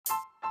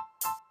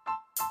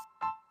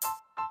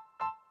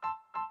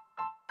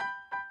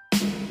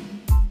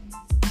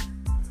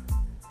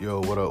Yo,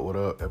 what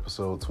up?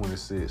 Episode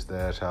 26,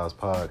 Stash House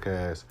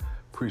Podcast.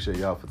 Appreciate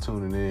y'all for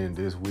tuning in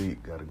this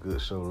week. Got a good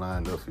show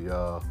lined up for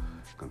y'all.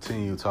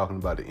 Continue talking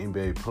about the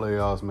NBA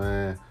playoffs,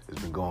 man.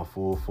 It's been going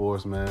full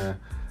force, man.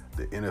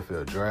 The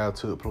NFL draft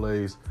took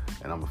place,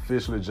 and I'm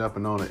officially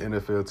jumping on the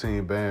NFL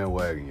team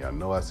bandwagon. Y'all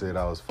know I said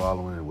I was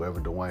following wherever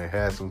Dwayne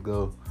Haskins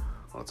go.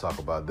 I'm going to talk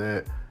about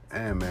that.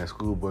 And, man,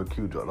 ScHoolboy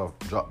Q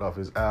dropped off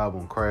his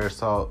album, Crash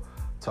Talk.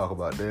 Talk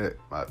about that,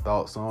 my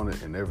thoughts on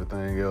it, and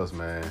everything else,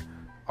 man.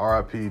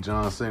 R.I.P.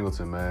 John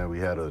Singleton, man. We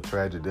had a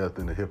tragic death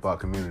in the hip-hop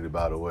community,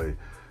 by the way.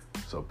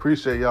 So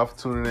appreciate y'all for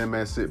tuning in,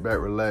 man. Sit back,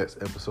 relax.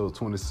 Episode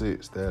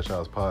 26, Stash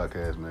House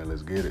Podcast, man.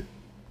 Let's get it.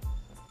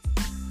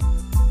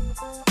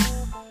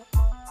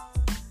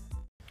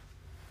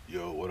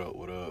 Yo, what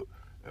up?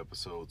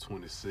 Episode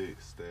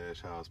 26,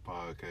 Stash House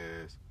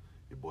Podcast.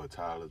 Your boy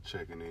Tyler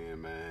checking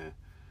in, man.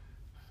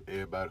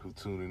 Everybody who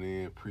tuning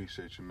in,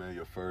 appreciate you, man.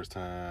 Your first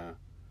time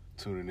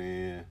tuning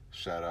in,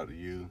 shout out to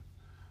you.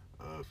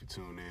 If you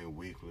tune in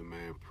weekly,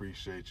 man,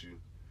 appreciate you.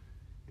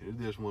 And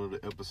it's just one of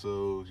the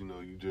episodes,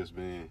 you just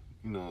been,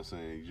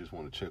 you just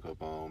want to check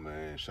up on,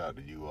 man. Shout out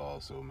to you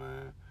also,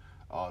 man.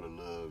 All the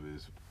love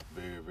is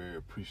very, very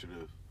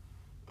appreciative.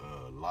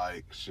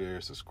 Like, share,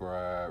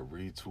 subscribe,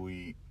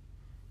 retweet.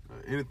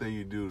 Anything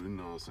you do,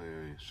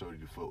 show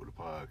you fuck with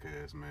the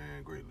podcast,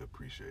 man. Greatly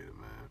appreciate it,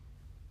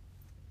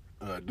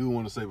 man. I do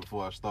want to say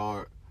before I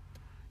start,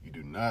 you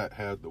do not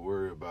have to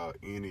worry about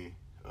any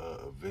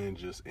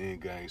Avengers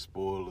Endgame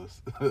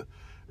spoilers in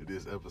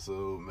this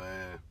episode,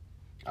 man.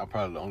 I'm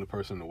probably the only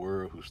person in the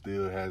world who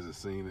still hasn't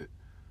seen it.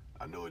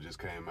 I know it just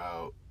came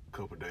out a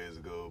couple days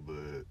ago,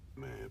 but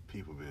man,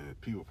 people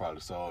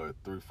probably saw it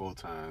 3-4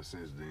 times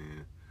since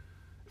then.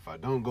 If I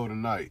don't go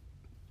tonight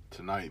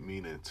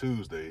meaning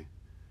Tuesday,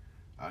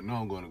 I know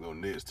I'm going to go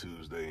next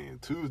Tuesday,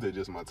 and Tuesday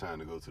just my time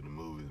to go to the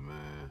movies,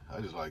 man. I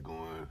just like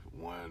going,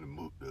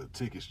 the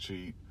tickets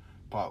cheap,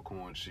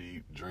 popcorn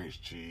cheap, drinks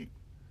cheap,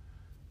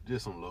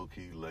 just some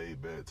low-key,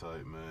 laid-back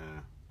type,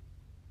 man.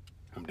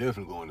 I'm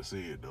definitely going to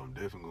see it, though.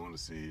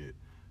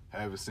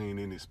 Haven't seen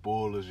any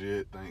spoilers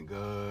yet, thank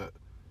God,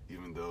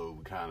 even though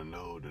we kind of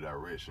know the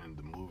direction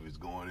the movie's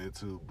going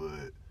into,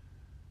 but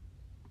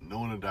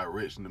knowing the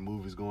direction the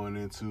movie's going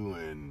into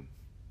and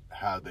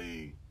how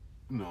they,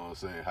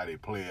 how they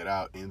play it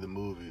out in the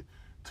movie,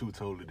 two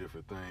totally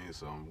different things.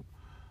 So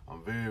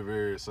I'm very,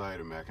 very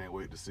excited, man. I can't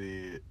wait to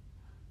see it.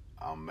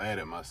 I'm mad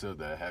at myself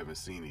that I haven't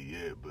seen it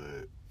yet,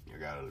 but I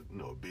got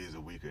a busy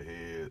week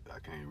ahead. I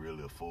can't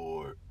really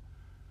afford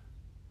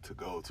to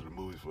go to the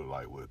movies for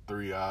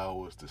 3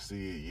 hours to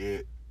see it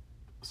yet.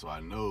 So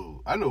I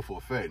know for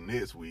a fact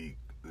next week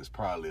there's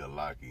probably a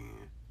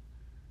lock-in.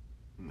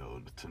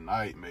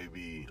 Tonight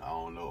maybe, I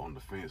don't know, on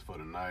the fence for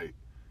tonight,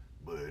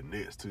 but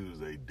next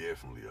Tuesday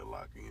definitely a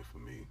lock-in for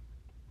me.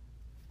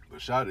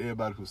 But shout out to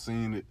everybody who's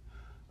seen it.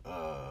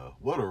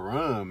 What a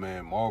run,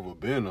 man, Marvel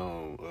been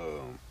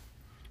on.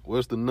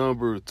 What's the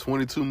number?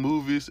 22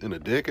 movies in a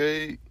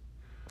decade?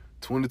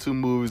 22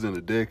 movies in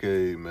a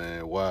decade,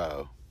 man.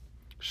 Wow.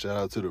 Shout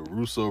out to the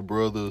Russo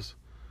brothers.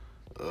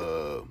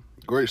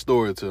 Great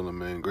storytelling,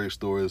 man. Great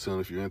storytelling.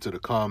 If you're into the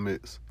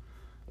comics,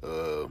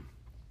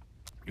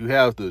 you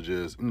have to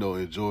just,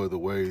 enjoy the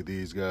way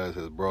these guys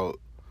have brought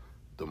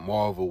the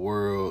Marvel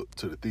world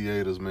to the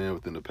theaters, man,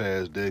 within the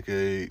past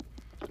decade.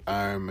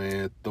 Iron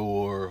Man,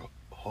 Thor,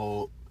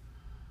 Hulk,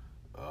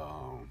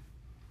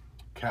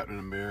 Captain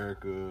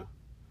America,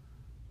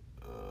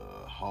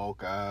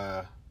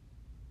 Hawkeye,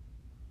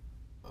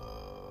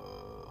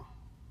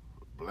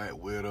 Black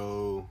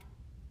Widow,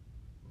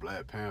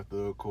 Black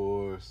Panther, of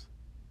course,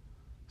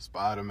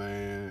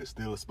 Spider-Man. It's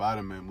still a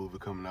Spider-Man movie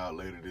coming out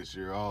later this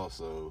year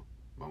also.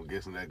 I'm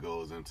guessing that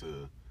goes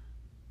into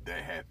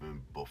that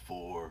happened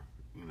before,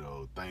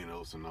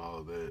 Thanos and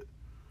all that.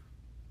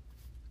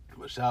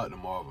 But shout out to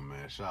Marvel,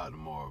 man. Shout out to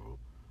Marvel.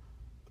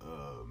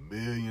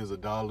 Millions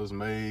of dollars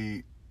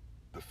made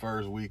the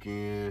first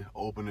weekend,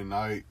 opening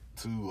night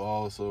too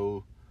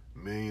also.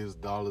 Millions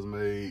of dollars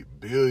made,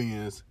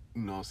 billions,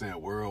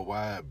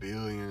 worldwide,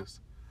 billions.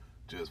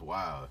 Just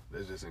wow.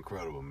 That's just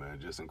incredible, man.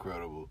 Just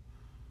incredible.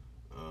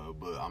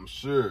 But I'm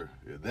sure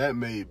if that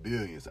made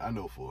billions, I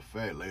know for a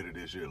fact later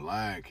this year,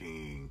 Lion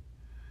King,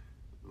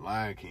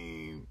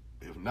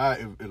 if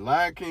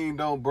Lion King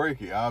don't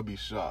break it, I'll be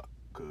shocked.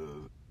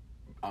 Cause,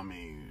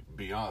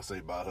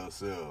 Beyonce by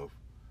herself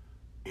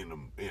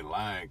in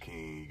Lion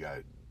King, you got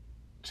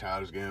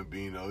Childish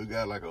Gambino, you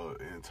got an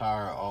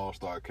entire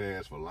all-star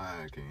cast for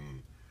Lion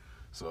King.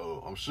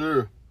 So I'm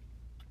sure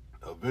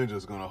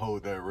Avengers gonna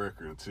hold that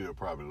record until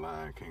probably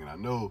Lion King. And I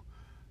know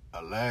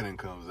Aladdin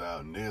comes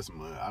out next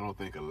month. I don't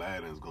think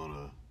Aladdin's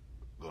gonna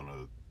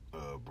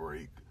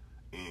break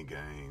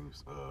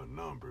Endgame's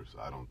numbers.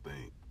 I don't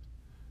think.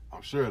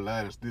 I'm sure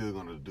Aladdin's still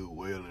gonna do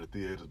well in the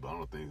theaters, but I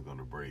don't think it's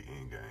gonna break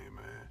Endgame,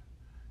 man.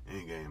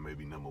 Endgame may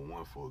be number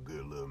one for a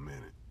good little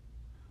minute,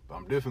 but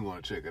I'm definitely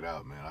gonna check it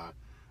out, man.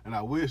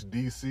 I wish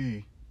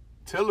DC,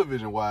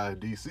 television-wise,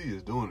 DC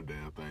is doing the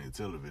damn thing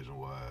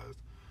television-wise.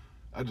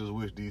 I just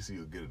wish DC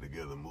would get it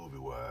together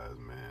movie-wise,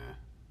 man.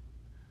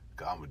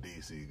 I'm a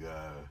DC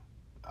guy.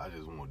 I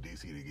just want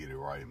DC to get it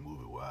right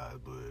movie-wise.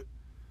 But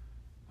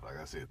like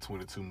I said,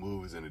 22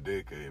 movies in a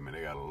decade, man,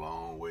 they got a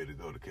long way to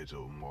go to catch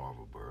up with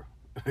Marvel, bro.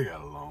 They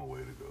got a long way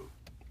to go.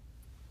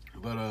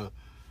 But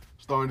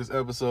starting this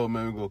episode,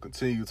 man, we're going to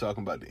continue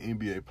talking about the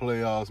NBA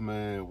playoffs,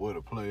 man, what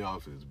a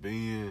playoff has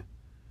been.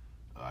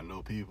 I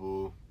know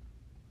people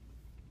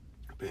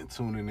been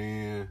tuning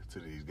in to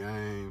these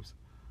games.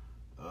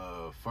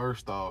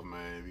 First off,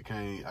 man,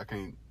 I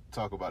can't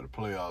talk about the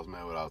playoffs,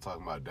 man, without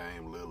talking about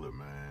Dame Lillard,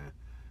 man.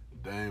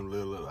 Dame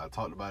Lillard, I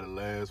talked about it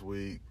last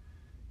week.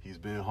 He's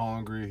been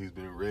hungry. He's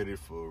been ready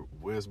for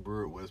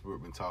Westbrook.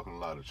 Westbrook been talking a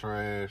lot of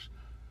trash.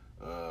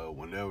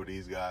 Whenever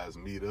these guys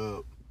meet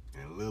up,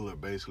 and Lillard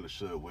basically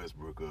shut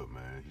Westbrook up,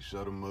 man. He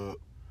shut him up.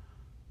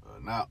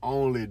 Not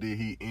only did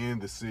he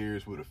end the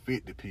series with a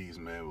 50-piece,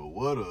 man, but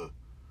what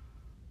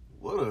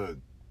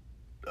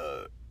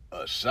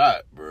a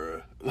shot,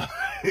 bro.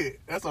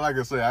 That's all I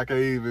can say. I can't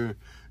even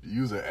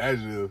use an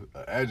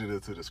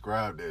adjective to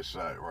describe that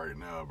shot right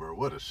now, bro.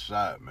 What a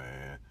shot,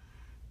 man.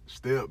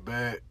 Step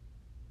back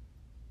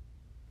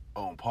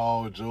on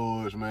Paul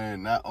George,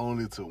 man, not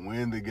only to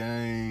win the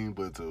game,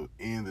 but to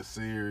end the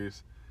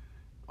series.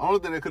 Only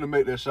thing that could have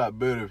made that shot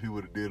better if he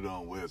would have did it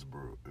on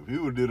Westbrook. If he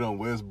would have did it on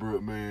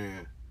Westbrook,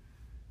 man,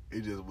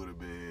 it just would have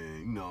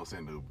been, you know what I'm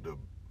saying, the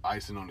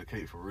icing on the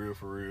cake for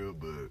real.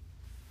 But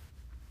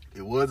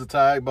it was a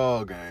tied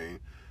ball game,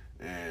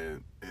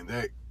 and in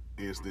that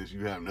instance,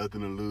 you have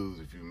nothing to lose.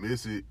 If you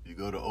miss it, you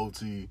go to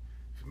OT.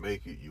 If you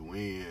make it, you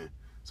win.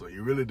 So he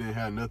really didn't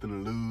have nothing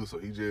to lose, so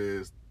he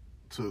just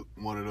took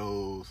one of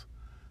those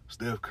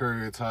Steph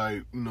Curry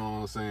type, you know what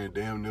I'm saying,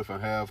 damn near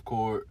from half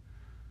court,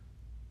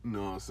 you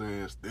know what I'm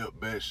saying, step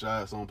back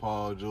shots on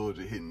Paul George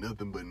and hit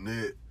nothing but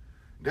net.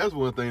 That's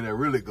one thing that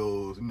really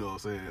goes, you know what I'm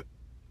saying,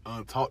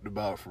 untalked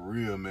about for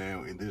real,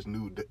 man, in this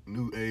new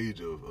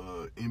age of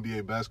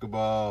NBA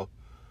basketball.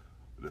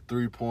 The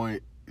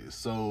three-point is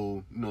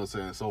so, you know what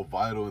I'm saying, so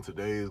vital in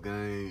today's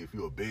game. If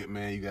you're a big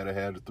man, you got to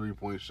have the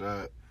three-point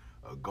shot.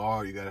 A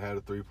guard, you got to have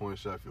the three-point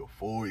shot. If you're a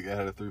forward, you got to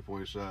have the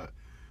three-point shot.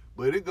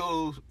 But it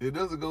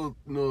doesn't go,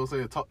 you know what I'm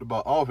saying, talked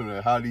about often,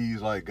 like how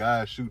these, like,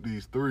 guys shoot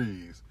these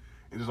threes,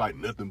 and it's like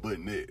nothing but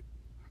net.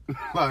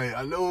 Like,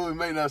 I know it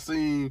may not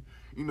seem,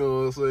 you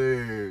know what I'm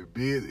saying,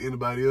 big to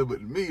anybody else, but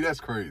to me, that's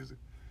crazy.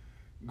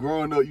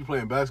 Growing up, you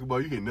playing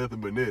basketball, you hit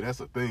nothing but net. That's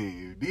a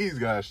thing. These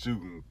guys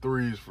shooting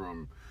threes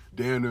from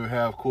damn near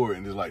half court,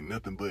 and it's like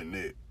nothing but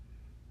net.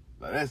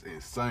 Like, that's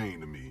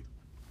insane to me.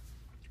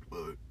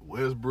 But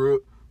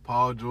Westbrook,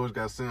 Paul George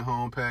got sent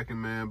home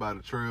packing, man, by the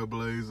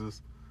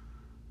Trailblazers.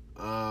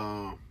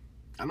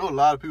 I know a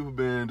lot of people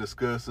been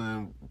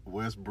discussing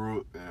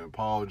Westbrook and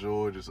Paul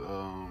George's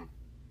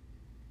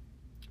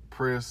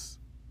press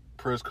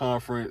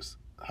conference,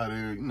 how they,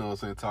 you know what I'm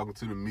saying, talking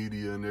to the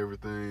media and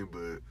everything,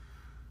 but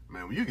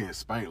man, when you getting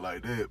spanked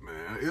like that,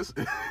 man, it's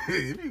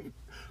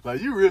like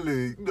you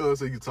really, you know what I'm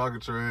saying, you talking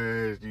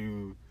trash,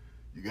 you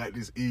got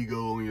this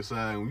ego on your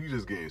side, when you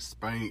just getting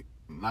spanked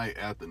night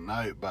after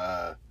night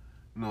by,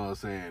 you know what I'm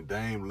saying,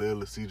 Dame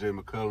Lillard, CJ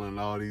McCollum, and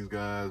all these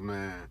guys,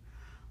 man.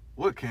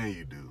 What can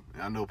you do?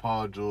 And I know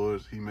Paul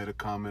George, he made a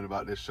comment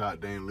about that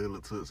shot Dame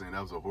Lillard took, saying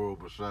that was a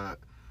horrible shot.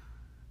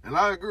 And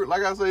I agree.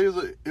 Like I say, it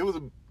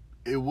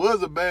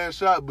was a bad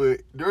shot, but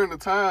during the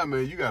time,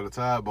 man, you got a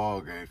tie ball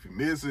game. If you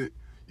miss it,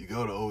 you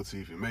go to OT.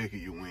 If you make it,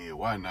 you win.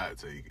 Why not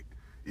take it?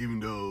 Even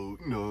though,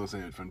 you know what I'm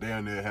saying, from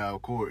down there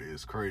half court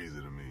is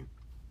crazy to me.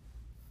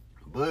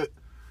 But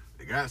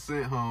they got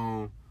sent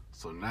home.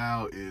 So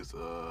now it's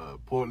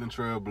Portland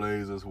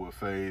Trailblazers will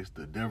face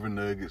the Denver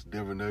Nuggets.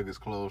 Denver Nuggets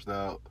closed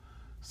out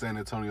San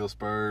Antonio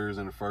Spurs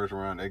in the first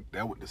round.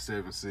 That went to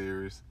 7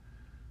 series.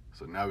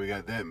 So now we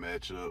got that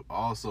matchup.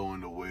 Also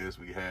in the West,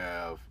 we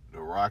have the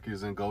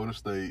Rockets and Golden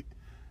State,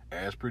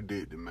 as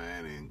predicted,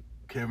 man. And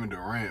Kevin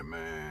Durant,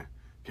 man.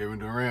 Kevin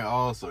Durant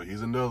also,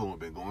 he's another one,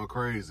 been going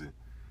crazy.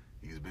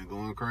 He's been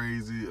going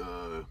crazy.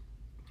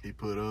 He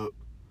put up,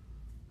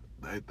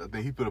 I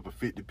think he put up a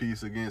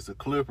 50-piece against the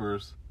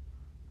Clippers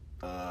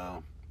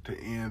to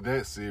end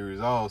that series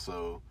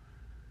also.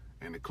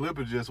 And the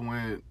Clippers just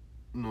went,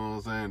 you know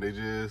what I'm saying, they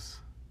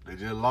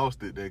just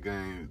lost it that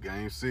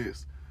game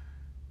 6.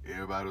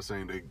 Everybody was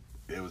saying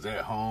they was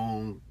at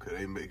home. Could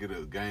they make it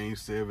a game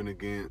 7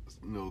 against,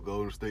 you know,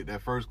 Golden State?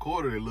 That first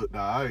quarter they looked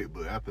all right,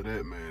 but after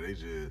that, man, they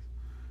just,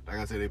 like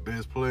I said, their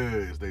best player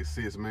is their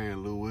 6th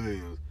man, Lou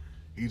Williams.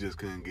 He just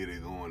couldn't get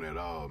it going at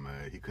all,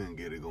 man. He couldn't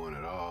get it going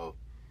at all.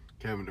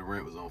 Kevin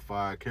Durant was on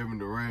fire. If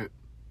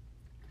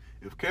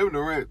Kevin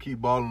Durant keep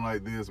balling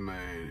like this,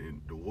 man,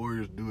 and the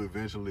Warriors do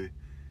eventually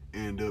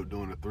end up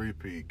doing a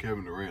 3-peat,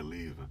 Kevin Durant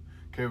leaving.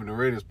 Kevin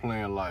Durant is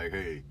playing like,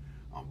 hey,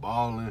 I'm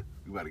balling,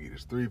 we got to get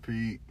this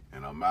 3-peat,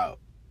 and I'm out.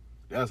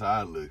 That's how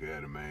I look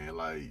at it, man.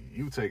 Like,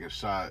 you taking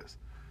shots.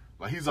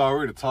 Like, he's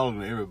already taller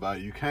than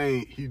everybody.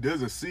 He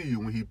doesn't see you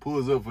when he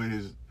pulls up for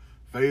his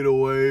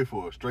fadeaway,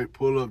 for a straight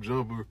pull-up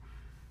jumper,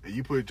 and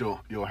you put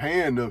your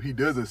hand up, he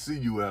doesn't see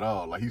you at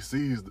all. Like, he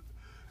sees,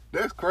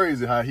 that's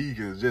crazy how he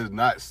can just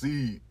not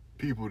see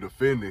people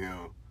defending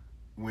him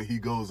when he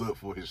goes up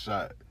for his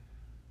shot.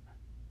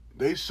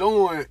 they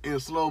showing in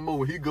slow-mo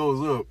when he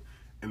goes up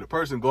and the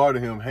person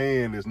guarding him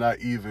hand is not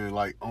even,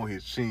 like, on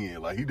his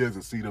chin. Like, he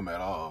doesn't see them at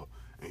all.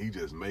 And he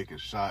just making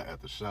shot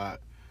after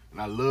shot.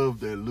 And I love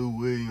that Lou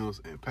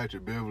Williams and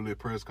Patrick Beverly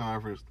press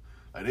conference.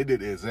 Like, they did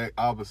the exact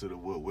opposite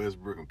of what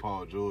Westbrook and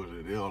Paul George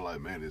did. They were like,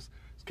 man, it's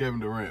Kevin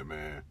Durant,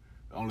 man.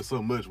 Only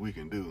so much we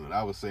can do. And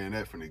I was saying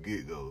that from the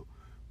get-go.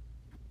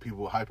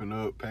 People hyping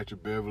up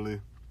Patrick Beverly.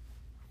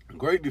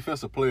 Great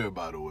defensive player,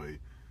 by the way.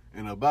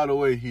 And by the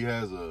way, he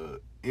has a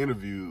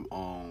interview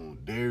on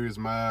Darius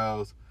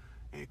Miles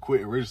and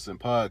Quentin Richardson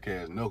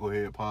podcast,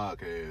 Knucklehead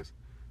podcast.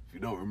 If you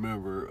don't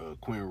remember,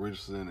 Quentin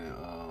Richardson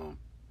and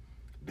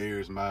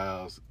Darius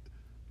Miles,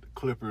 the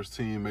Clippers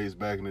teammates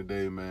back in the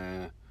day,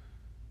 man.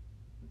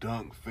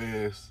 Dunk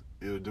Fest.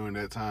 It was during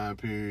that time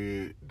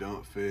period,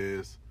 Dunk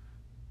Fest,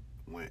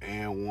 when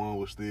And One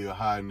was still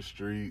hot in the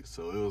street.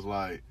 So it was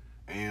like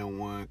And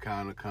One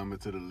kind of coming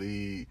to the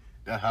league.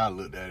 That's how I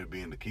looked at it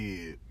being a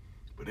kid.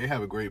 But they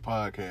have a great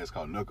podcast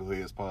called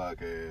Knuckleheads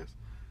Podcast.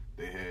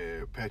 They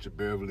had Patrick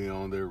Beverly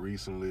on there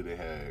recently. They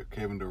had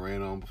Kevin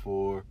Durant on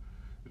before.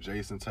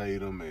 Jason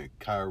Tatum and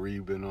Kyrie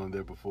been on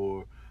there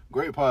before.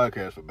 Great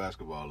podcast for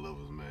basketball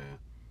lovers, man.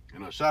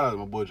 And shout out to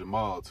my boy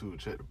Jamal, too.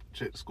 Check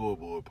the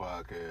Scoreboard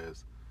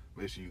podcast.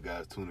 Make sure you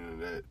guys tune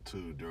into that,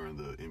 too, during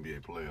the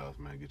NBA playoffs,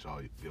 man. Get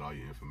all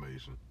your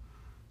information.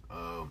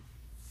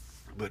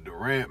 But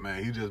Durant,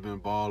 man, he just been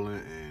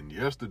balling. And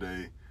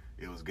yesterday,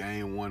 it was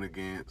game 1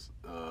 against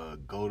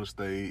Golden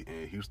State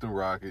and Houston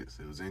Rockets.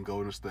 It was in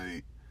Golden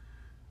State.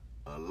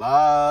 A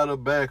lot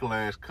of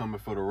backlash coming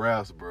for the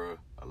refs, bro.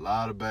 A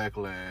lot of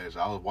backlash.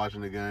 I was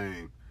watching the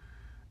game,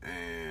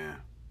 and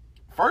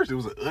first it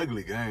was an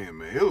ugly game,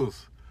 man.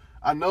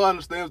 I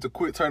understand it was a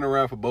quick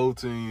turnaround for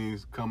both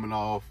teams coming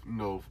off,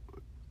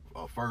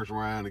 a first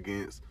round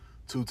against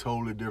two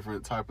totally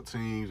different type of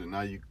teams, and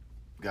now you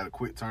got a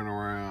quick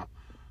turnaround.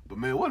 But,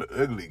 man, what an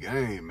ugly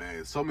game,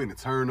 man. So many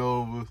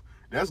turnovers.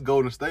 That's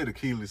Golden State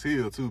Achilles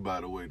heel, too,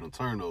 by the way, them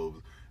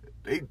turnovers.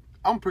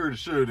 I'm pretty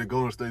sure that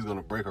Golden State's going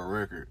to break a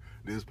record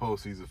this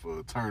postseason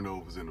for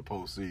turnovers in the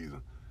postseason.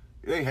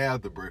 They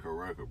have to break a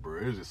record, bro.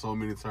 There's just so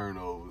many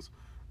turnovers.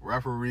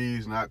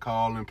 Referees not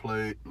calling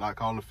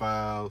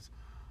fouls.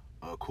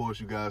 Of course,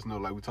 you guys know,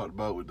 like we talked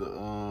about with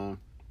the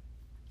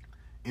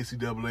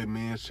NCAA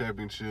Men's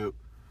Championship,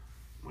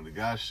 when the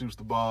guy shoots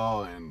the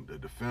ball and the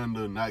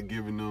defender not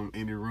giving them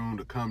any room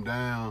to come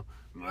down,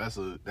 that's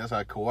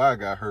how Kawhi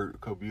got hurt a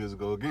couple years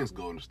ago against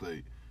Golden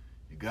State.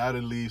 You got to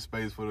leave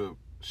space for the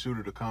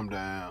shooter to come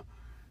down.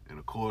 And,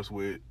 of course,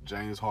 with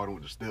James Harden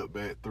with the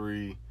step-back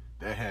three,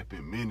 that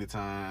happened many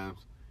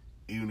times.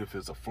 Even if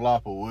it's a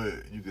flop or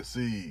what, you can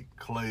see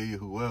Clay,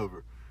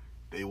 whoever,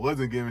 they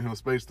wasn't giving him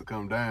space to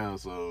come down.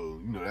 So,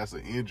 that's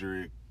an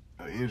injury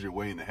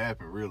waiting to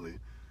happen, really.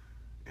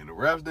 And the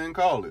refs didn't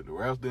call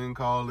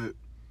it.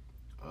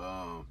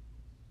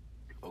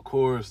 Of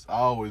course, I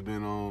always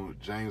been on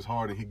James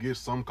Harden. He gets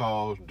some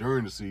calls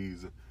during the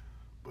season,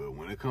 but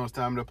when it comes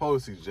time to the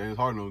postseason, James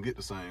Harden don't get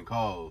the same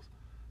calls.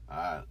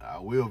 I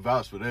will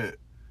vouch for that.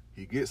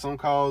 He gets some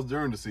calls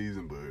during the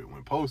season, but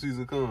when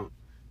postseason comes,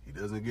 he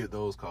doesn't get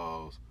those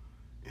calls.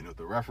 And if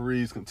the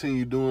referees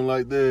continue doing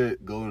like that,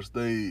 Golden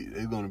State,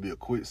 it's going to be a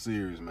quick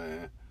series,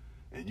 man.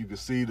 And you can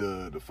see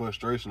the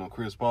frustration on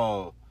Chris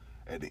Paul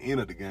at the end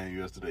of the game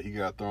yesterday. He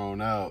got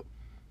thrown out.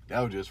 That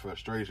was just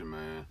frustration,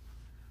 man.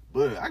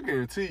 But I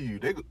guarantee you,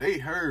 they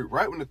heard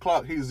right when the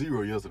clock hit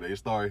 0 yesterday, they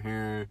started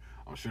hearing.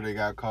 I'm sure they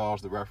got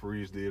calls the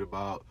referees did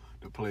about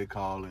the play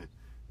calling.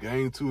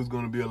 Game 2 is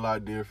going to be a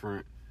lot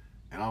different.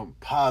 And I'm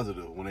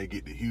positive when they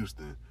get to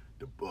Houston,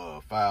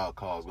 the foul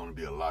call is going to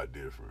be a lot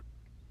different.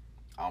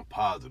 I'm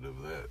positive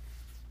of that.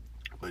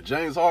 But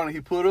James Harden,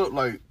 he put up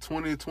like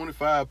 20,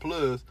 25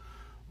 plus,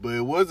 but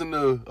it wasn't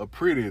a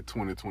pretty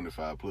 20,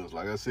 25 plus.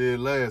 Like I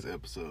said last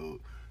episode,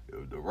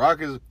 if the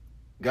Rockets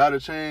got a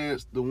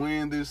chance to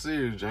win this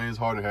series, James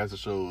Harden has to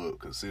show up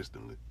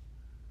consistently.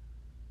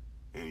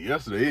 And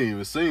yesterday, it didn't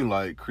even seem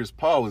like Chris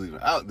Paul was even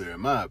out there,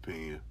 in my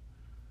opinion.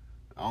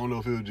 I don't know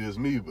if it was just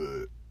me,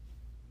 but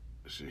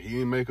he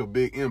didn't make a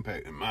big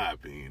impact, in my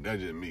opinion.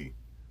 That's just me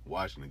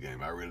watching the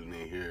game. I really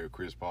didn't hear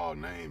Chris Paul's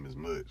name as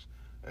much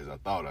as I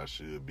thought I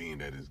should, being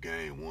that it's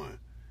game 1.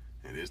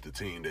 And it's the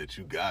team that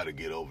you got to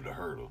get over the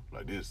hurdle.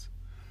 Like this,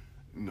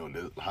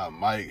 how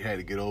Mike had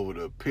to get over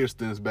the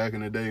Pistons back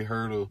in the day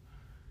hurdle,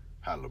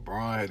 how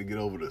LeBron had to get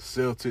over the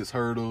Celtics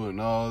hurdle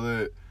and all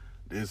that.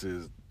 This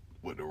is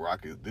what the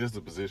Rockets, this is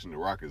the position the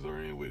Rockets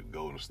are in with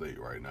Golden State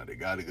right now. They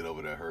got to get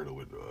over that hurdle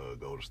with the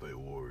Golden State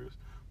Warriors.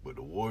 But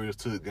the Warriors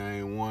took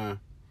game 1.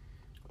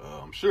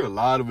 I'm sure a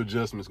lot of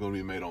adjustments going to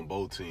be made on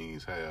both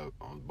teams'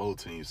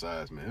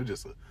 sides, man.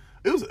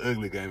 It was an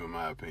ugly game in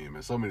my opinion,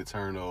 man. So many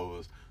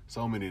turnovers,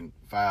 so many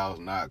fouls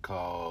not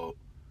called.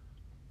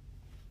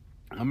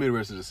 I'm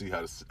interested to see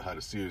how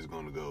the series is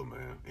going to go,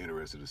 man.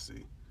 Interested to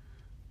see.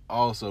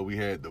 Also, we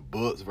had the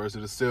Bucks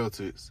versus the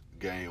Celtics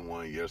game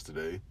 1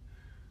 yesterday.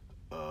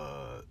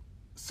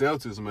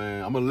 Celtics,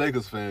 man, I'm a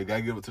Lakers fan. Got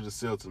to give it to the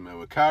Celtics, man.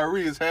 When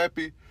Kyrie is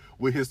happy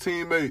with his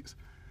teammates,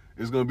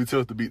 it's going to be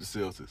tough to beat the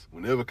Celtics.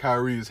 Whenever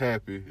Kyrie is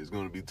happy, it's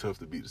going to be tough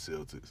to beat the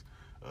Celtics.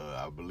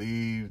 I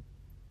believe,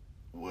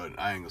 well,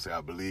 I ain't going to say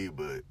I believe,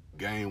 but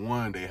game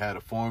one, they had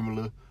a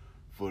formula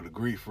for the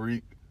Greek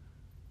Freak.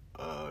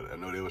 I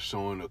know they were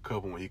showing a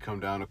couple when he come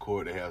down the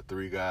court, they have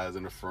 3 guys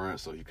in the front,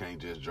 so he can't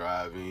just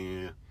drive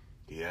in.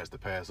 He has to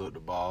pass up the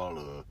ball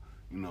or,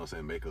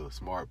 make a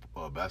smart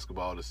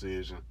basketball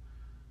decision.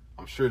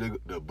 I'm sure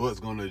the Bucks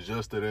going to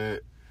adjust to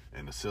that,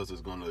 and the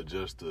Celtics going to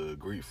adjust to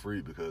Greek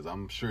Freak, because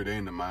I'm sure they're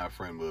in the mind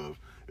frame of,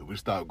 if we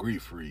stop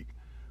Greek Freak,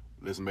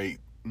 let's make,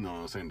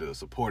 the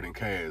supporting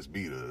cast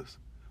beat us,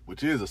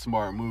 which is a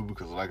smart move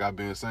because, like I've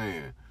been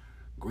saying,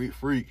 Greek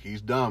Freak,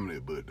 he's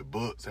dominant, but the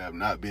Bucks have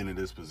not been in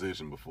this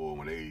position before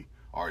when they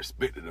are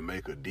expected to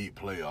make a deep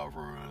playoff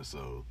run.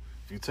 So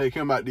if you take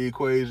him out the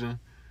equation,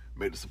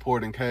 make the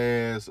supporting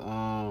cast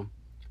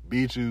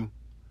beat you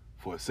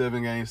for a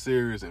 7-game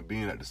series, and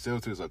being that the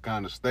Celtics are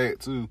kind of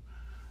stacked too,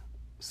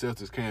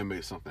 Celtics can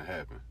make something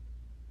happen.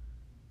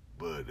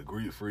 But the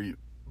Greek Freak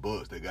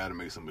Bucks, they got to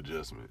make some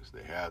adjustments.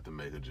 They have to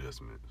make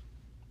adjustments.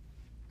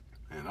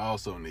 And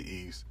also in the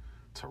East,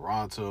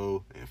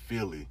 Toronto and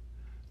Philly,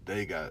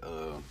 they got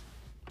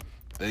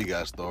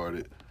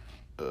started.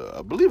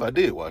 I believe I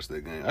did watch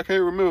that game. I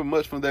can't remember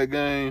much from that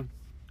game.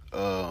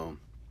 I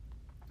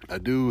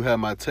do have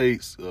my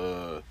takes.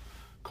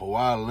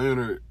 Kawhi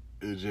Leonard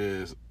is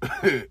just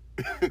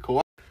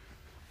Kawhi.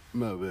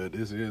 My bad.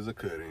 This is a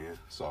cut-in.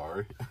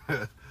 Sorry.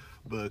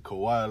 But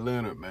Kawhi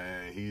Leonard,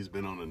 man, he's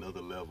been on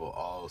another level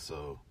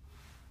also.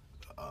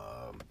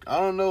 I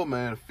don't know,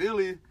 man.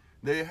 Philly,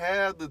 they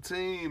have the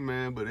team,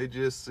 man, but they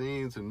just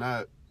seem to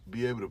not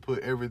be able to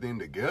put everything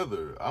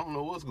together. I don't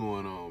know what's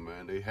going on,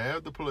 man. They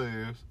have the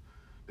players.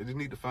 They just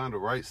need to find the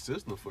right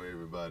system for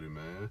everybody,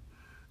 man.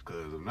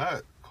 Because if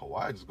not,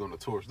 Kawhi just going to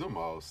torch them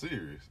all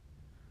series.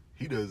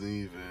 He doesn't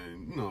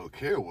even,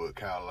 care what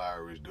Kyle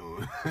Lowry's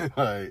doing.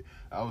 Like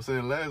I was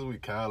saying last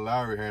week, Kyle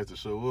Lowry has to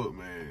show up,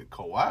 man.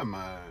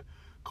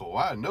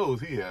 Kawhi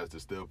knows he has to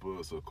step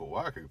up, so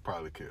Kawhi could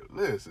probably care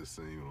less, it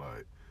seems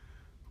like.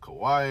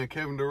 Kawhi and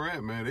Kevin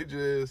Durant, man,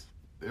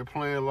 they're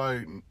playing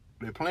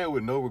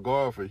with no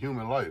regard for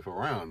human life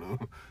around them.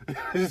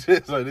 It's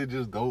just like they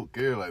just don't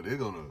care. Like they're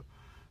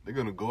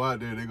gonna go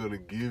out there, they're gonna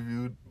give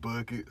you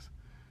buckets,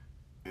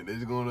 and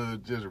they're gonna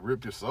just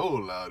rip your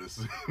soul out. It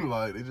seems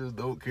like they just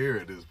don't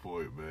care at this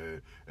point,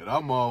 man. And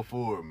I'm all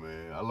for it,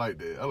 man. I like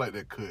that. I like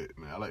that cut,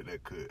 man. I like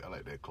that cut. I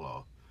like that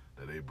cloth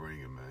that they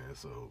bringing, man.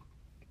 So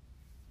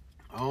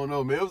I don't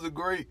know, man. It was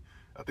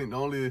I think the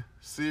only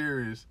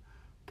series,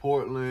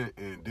 Portland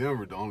and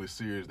Denver, the only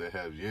series that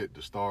have yet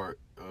to start.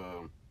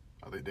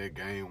 I think that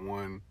game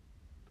one,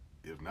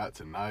 if not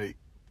tonight,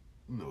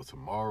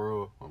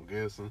 tomorrow, I'm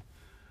guessing.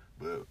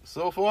 But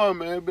so far,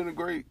 man, it's been a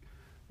great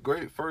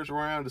first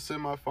round, the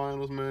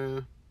semifinals,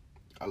 man.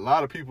 A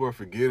lot of people are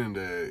forgetting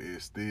that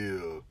it's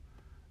still,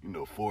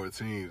 4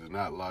 teams. It's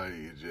not like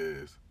it's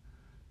just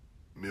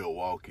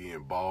Milwaukee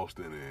and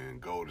Boston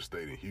and Golden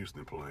State and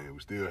Houston playing. We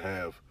still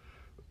have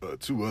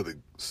 2 other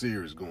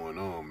series going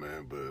on,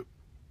 man. But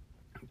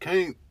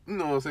can't,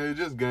 it's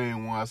just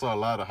game one. I saw a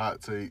lot of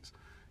hot takes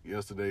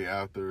yesterday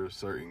after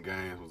certain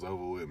games was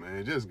over with,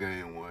 man. Just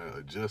game one.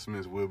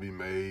 Adjustments will be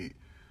made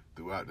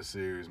throughout the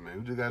series, man.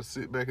 We just got to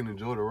sit back and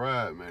enjoy the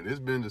ride, man.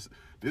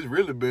 This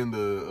really been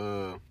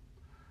the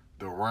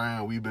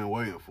round we've been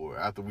waiting for.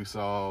 After we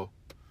saw,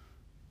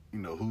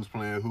 who's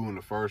playing who in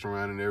the first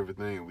round and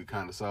everything, we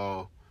kind of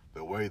saw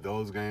the way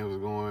those games were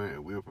going,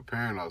 and we were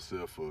preparing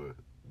ourselves for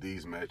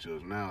these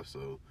matchups now.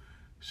 So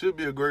should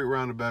be a great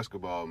round of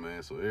basketball,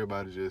 man. So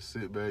everybody just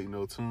sit back,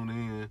 tune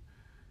in.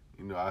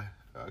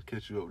 I'll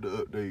catch you up with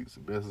the updates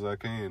as best as I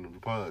can on the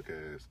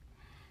podcast.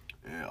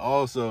 And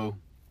also,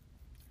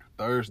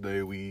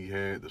 Thursday, we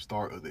had the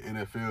start of the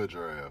NFL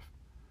draft.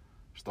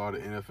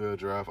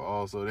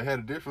 Also. They had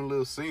a different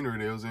little scenery.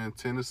 They was in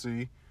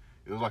Tennessee.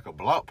 It was like a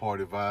block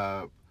party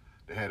vibe.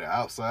 They had it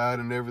outside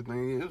and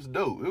everything. It was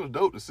dope. It was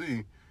dope to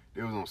see.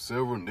 It was on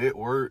several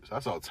networks. I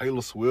saw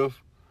Taylor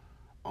Swift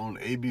on the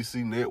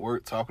ABC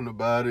network talking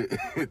about it.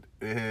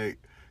 They had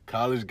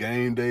College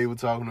Game Day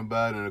was talking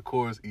about it. And, of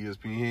course,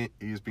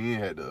 ESPN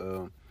had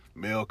the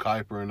Mel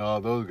Kiper and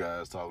all those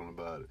guys talking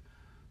about it.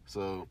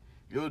 So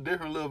it was a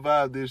different little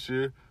vibe this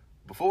year.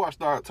 Before I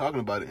start talking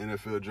about the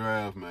NFL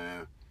draft,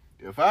 man,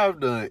 if I've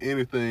done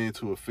anything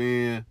to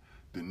offend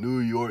the New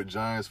York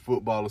Giants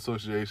Football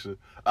Association,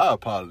 I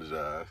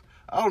apologize.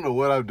 I don't know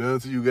what I've done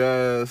to you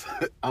guys.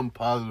 I'm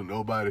positive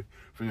nobody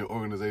from your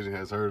organization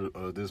has heard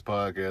of this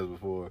podcast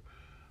before.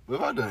 But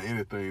if I've done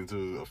anything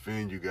to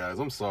offend you guys,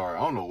 I'm sorry.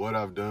 I don't know what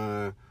I've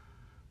done.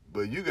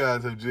 But you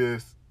guys have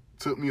just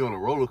took me on a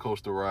roller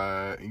coaster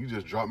ride and you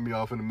just dropped me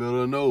off in the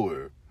middle of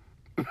nowhere.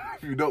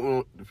 If you don't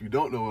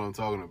know what I'm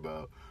talking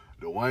about,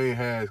 Dwayne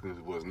Haskins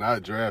was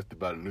not drafted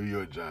by the New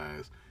York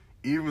Giants,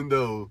 even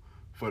though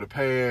for the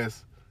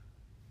past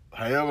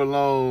however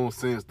long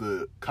since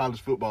the college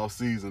football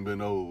season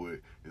been over with,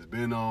 it's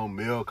been on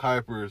Mel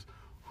Kiper's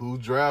rough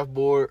draft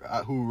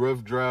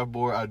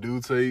board I do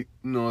take,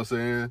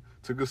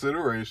 to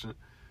consideration.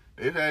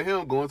 They've had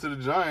him going to the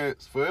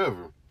Giants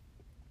forever.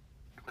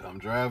 Come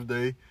draft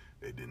day,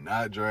 they did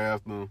not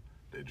draft him.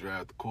 They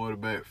drafted the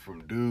quarterback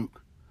from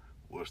Duke.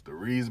 What's the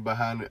reason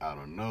behind it? I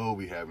don't know.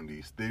 We having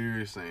these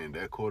theories saying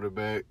that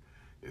quarterback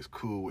is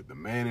cool with the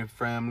Manning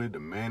family, the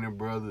Manning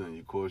brothers, and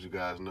of course you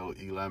guys know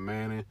Eli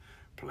Manning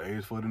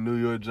plays for the New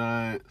York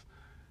Giants.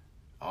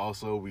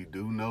 Also, we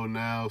do know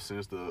now,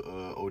 since the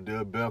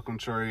Odell Beckham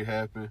trade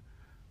happened,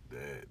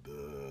 that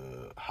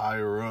the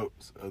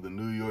higher-ups of the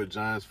New York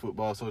Giants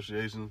Football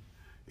Association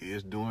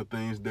is doing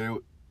things their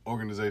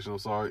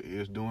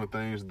is doing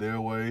things their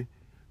way.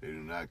 They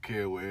do not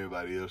care what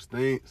everybody else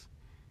thinks.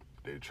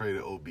 They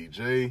traded OBJ.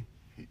 They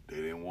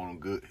didn't want him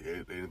good.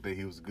 They didn't think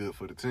he was good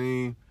for the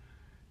team.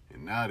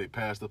 And now they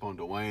passed up on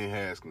Dwayne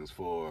Haskins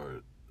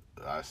for,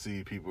 I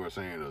see people are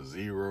saying, a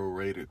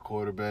 0-rated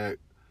quarterback.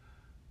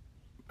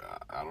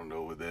 I don't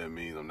know what that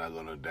means. I'm not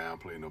going to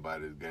downplay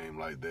nobody's game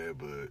like that,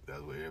 but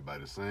that's what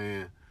everybody's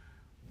saying.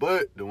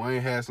 But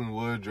Dwayne Haskins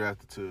was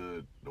drafted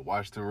to the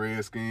Washington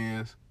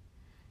Redskins.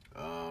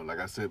 Like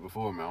I said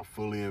before, man, I'm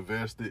fully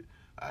invested.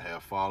 I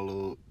have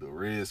followed the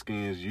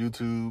Redskins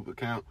YouTube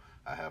account.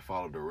 I have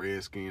followed the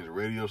Redskins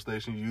radio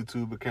station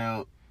YouTube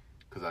account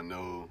because I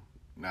know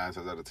 9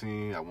 times out of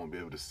 10 I won't be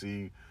able to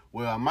see.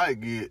 Well, I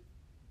might get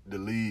the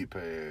league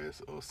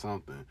pass or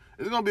something.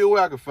 It's going to be a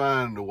way I can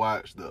find to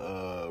watch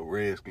the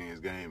Redskins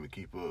game and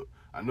keep up.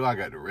 I know I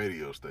got the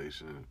radio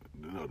station,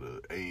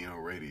 the AM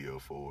radio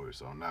for it,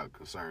 so I'm not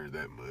concerned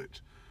that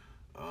much.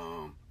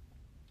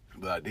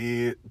 But I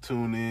did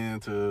tune in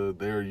to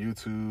their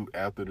YouTube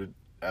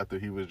after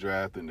he was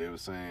drafted, and they were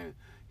saying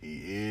he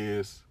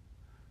is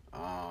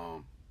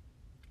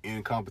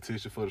in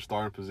competition for the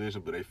starting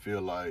position, but they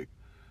feel like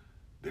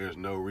there's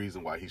no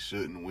reason why he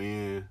shouldn't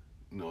win,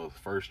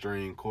 first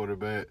string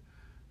quarterback.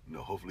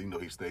 Hopefully,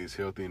 he stays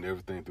healthy and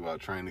everything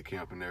throughout training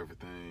camp and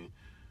everything.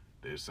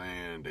 They're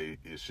saying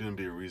it shouldn't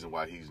be a reason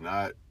why he's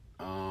not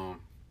the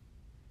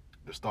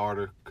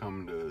starter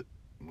coming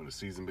when the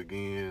season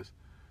begins.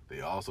 They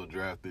also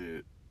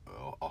drafted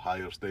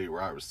Ohio State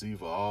wide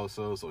receiver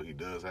also, so he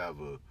does have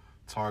a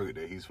target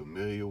that he's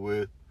familiar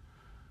with.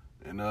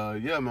 And,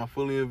 yeah, man, I'm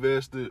fully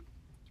invested.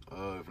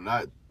 If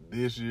not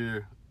this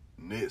year,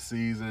 next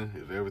season,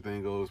 if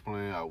everything goes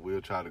planned, I will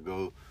try to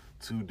go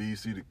to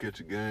D.C. to catch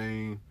a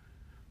game,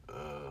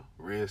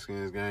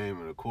 Redskins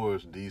game. And, of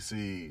course,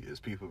 D.C.,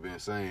 as people have been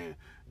saying,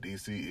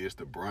 D.C. is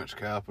the brunch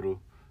capital,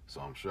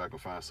 so I'm sure I can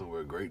find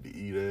somewhere great to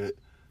eat at,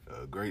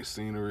 great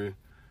scenery.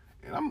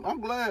 And I'm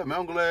glad, man.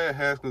 I'm glad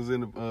Haskins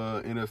in the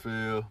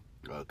NFL.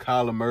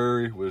 Kyler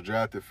Murray was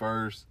drafted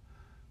first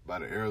by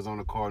the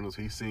Arizona Cardinals.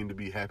 He seemed to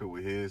be happy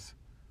with his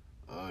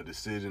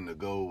decision to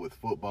go with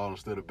football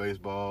instead of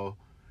baseball.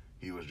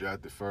 He was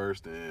drafted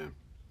first, and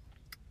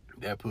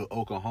that put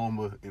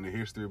Oklahoma in the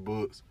history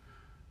books.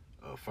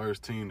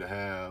 First team to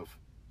have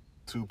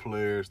 2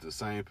 players the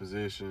same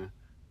position,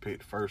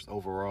 picked first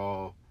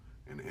overall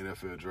in the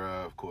NFL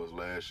draft. Of course,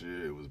 last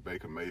year it was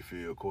Baker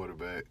Mayfield,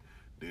 quarterback.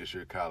 This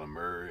year, Kyler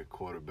Murray,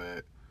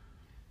 quarterback.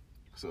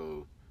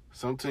 So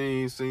some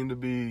teams seem to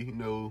be,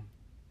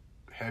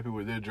 happy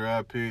with their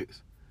draft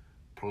picks.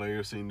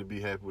 Players seem to be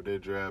happy with their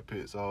draft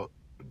picks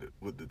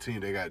with the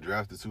team they got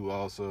drafted to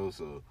also.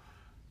 So,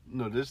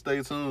 just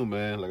stay tuned,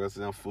 man. Like I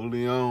said, I'm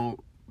fully on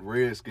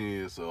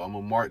Redskins, so I'm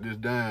going to mark this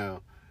down.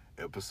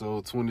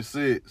 Episode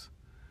 26.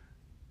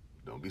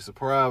 Don't be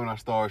surprised when I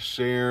start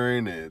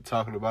sharing and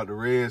talking about the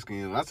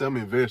Redskins. I say I'm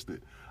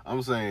invested.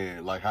 I'm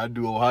saying, like, how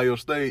do Ohio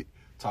State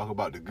talk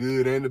about the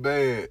good and the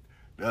bad?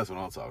 That's what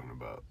I'm talking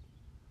about.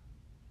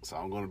 So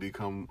I'm gonna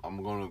become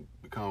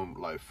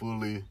like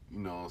fully,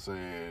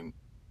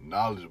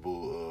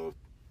 knowledgeable of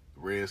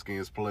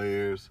Redskins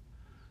players,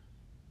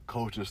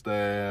 coaching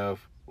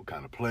staff, what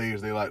kind of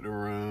players they like to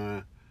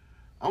run.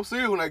 I'm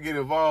serious when I get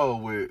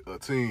involved with a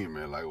team,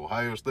 man. Like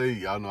Ohio State,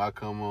 y'all know I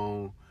come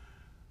on,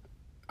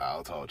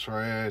 I'll talk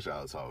trash,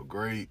 I'll talk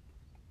great.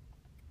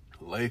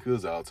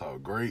 Lakers, I'll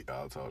talk great,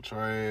 I'll talk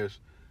trash.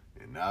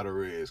 And now the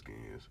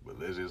Redskins. But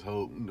let's just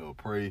hope,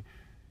 pray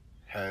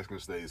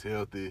Haskins stays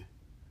healthy.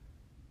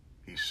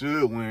 He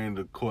should win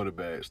the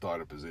quarterback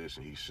starting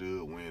position. He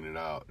should win it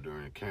out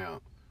during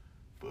camp.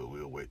 But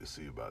we'll wait to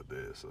see about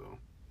that. So,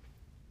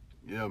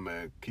 yeah,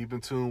 man, keep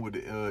in tune with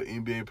the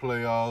NBA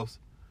playoffs.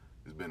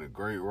 It's been a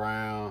great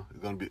round.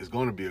 It's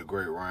gonna be a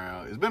great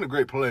round. It's been a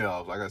great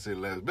playoffs. Like I said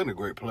it's been a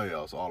great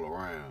playoffs all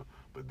around.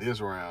 But this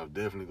round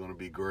definitely gonna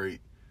be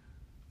great.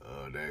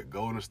 That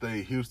Golden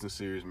State-Houston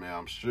series, man,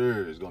 I'm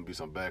sure there's going to be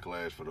some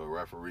backlash for the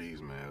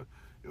referees, man.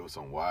 It was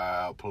some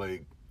wild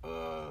play,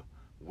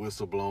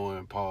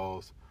 whistleblowing,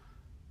 pause,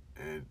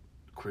 and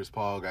Chris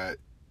Paul got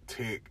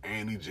ticked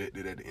and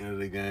ejected at the end of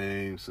the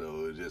game,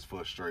 so it's just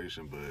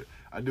frustration. But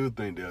I do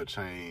think they'll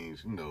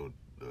change, the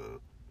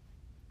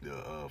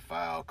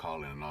foul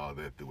calling and all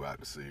that throughout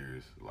the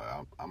series. Like,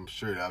 I'm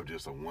sure that was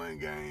just a one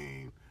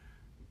game.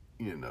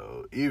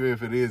 Even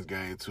if it is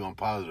game 2, I'm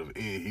positive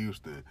in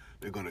Houston,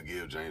 they're going to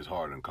give James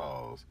Harden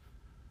calls.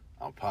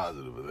 I'm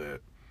positive of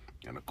that.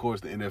 And, of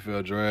course, the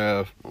NFL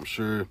draft,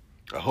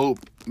 I hope,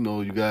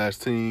 you guys'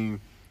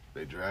 team,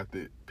 they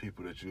drafted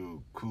people that you're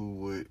cool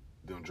with,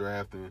 them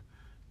drafting,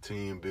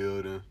 team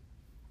building.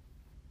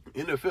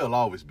 NFL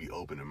always be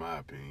open in my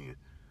opinion.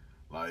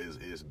 Like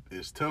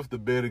it's tough to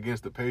bet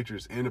against the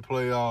Patriots in the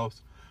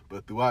playoffs,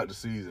 but throughout the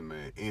season,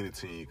 man, any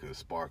team could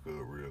spark up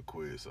real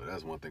quick. So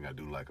that's one thing I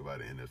do like about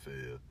the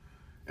NFL.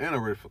 And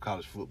I'm ready for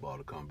college football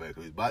to come back.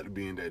 It's about to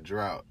be in that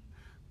drought.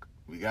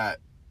 We got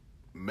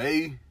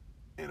May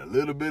and a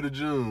little bit of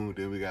June,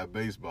 then we got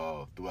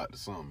baseball throughout the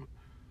summer.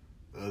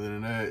 Other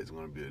than that, it's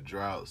going to be a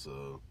drought.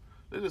 So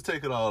let's just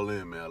take it all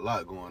in, man. A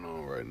lot going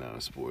on right now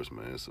in sports,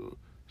 man. So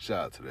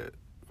shout out to that.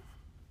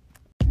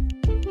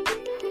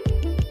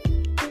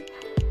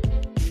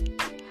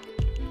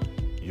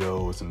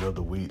 Yo, it's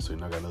another week, so I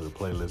got another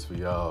playlist for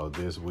y'all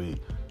this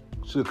week.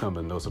 Should come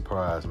as no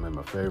surprise, man.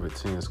 My favorite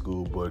 10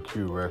 ScHoolboy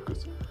Q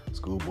records.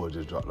 ScHoolboy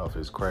just dropped off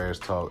his Crash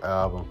Talk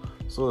album,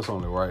 so it's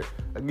only right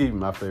I give you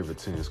my favorite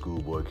 10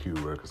 ScHoolboy Q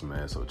records,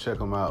 man. So check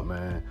them out,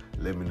 man.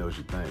 Let me know what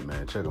you think,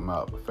 man. Check them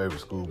out. My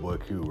favorite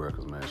ScHoolboy Q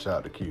records, man. Shout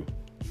out to Q.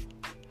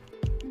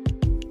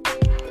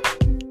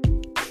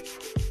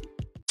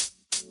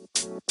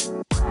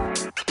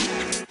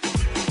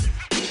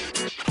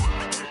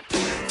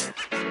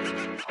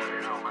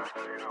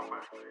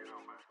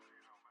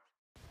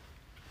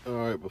 All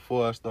right,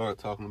 before I start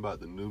talking about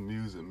the new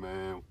music,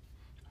 man,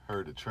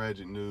 heard the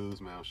tragic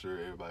news, man. I'm sure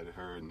everybody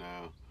heard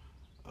now.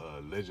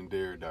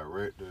 Legendary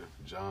director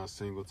John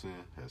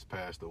Singleton has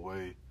passed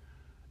away,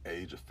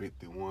 age of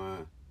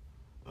 51.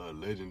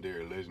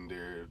 Legendary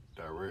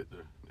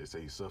director. They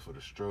say he suffered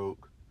a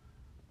stroke.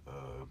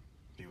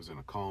 He was in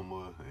a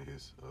coma, and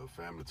his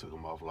family took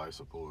him off life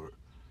support.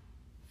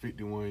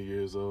 51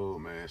 years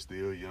old, man,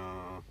 still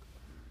young.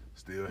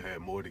 Still had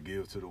more to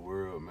give to the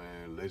world,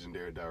 man.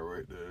 Legendary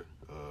director,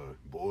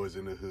 Boys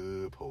in the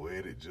Hood,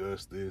 Poetic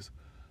Justice,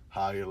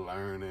 Higher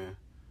Learning,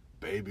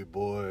 Baby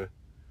Boy,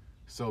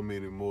 so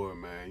many more,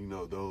 man. You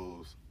know,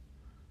 those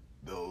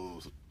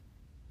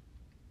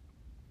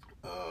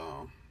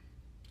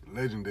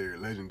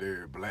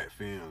legendary black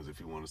films, if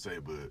you want to say,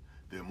 but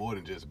they're more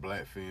than just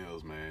black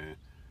films, man.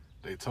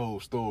 They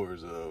told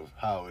stories of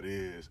how it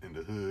is in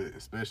the hood,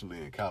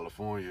 especially in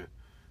California.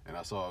 And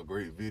I saw a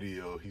great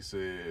video. He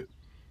said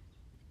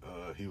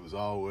he was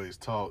always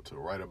taught to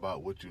write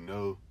about what you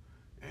know.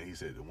 And he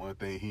said the one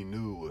thing he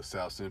knew was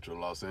South Central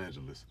Los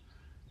Angeles.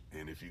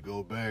 And if you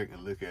go back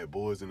and look at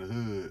Boys in the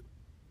Hood,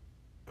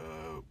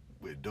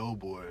 with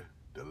Doughboy,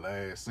 the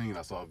last scene,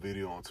 I saw a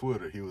video on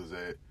Twitter. He was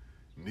at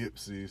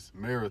Nipsey's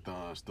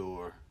Marathon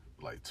store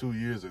like 2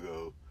 years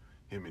ago.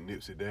 Him and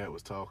Nipsey dad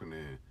was talking,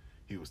 and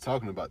he was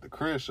talking about the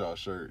Crenshaw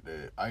shirt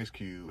that Ice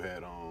Cube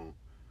had on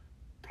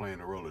playing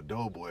the role of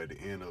Doughboy at the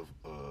end of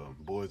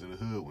Boys in the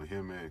Hood, when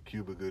him and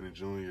Cuba Gooding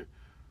Jr.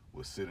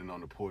 was sitting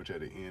on the porch at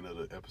the end of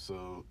the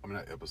episode. I mean,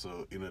 not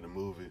episode, end of the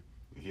movie.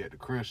 He had the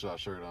Crenshaw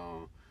shirt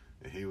on,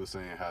 and he was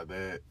saying how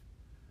that,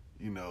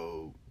 you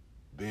know,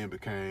 then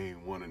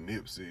became one of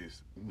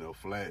Nipsey's, you know,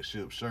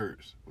 flagship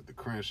shirts with the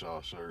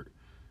Crenshaw shirt.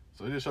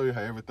 So it just show you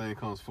how everything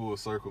comes full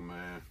circle,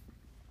 man.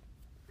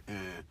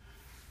 And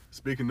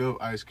speaking of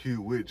Ice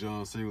Cube with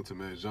John Singleton,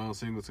 man, John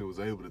Singleton was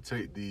able to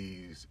take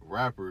these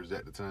rappers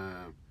at the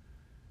time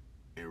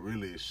and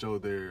really show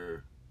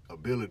their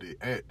ability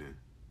acting.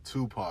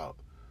 Tupac,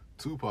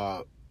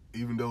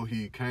 even though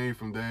he came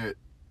from that,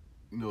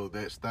 you know,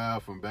 that style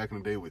from back in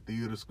the day with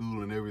theater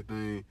school and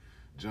everything,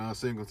 John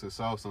Singleton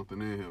saw something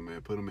in him,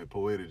 man, put him in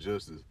Poetic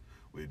Justice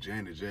with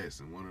Janet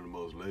Jackson, one of the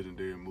most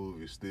legendary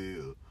movies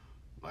still.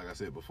 Like I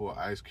said before,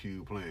 Ice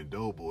Cube playing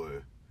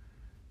Doughboy.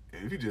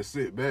 And if you just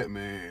sit back,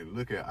 man,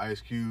 look at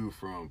Ice Cube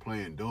from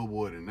playing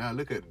Doughboy to now,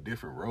 look at the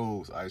different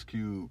roles Ice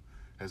Cube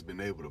has been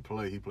able to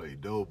play. He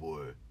played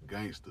Doughboy,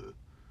 Gangster,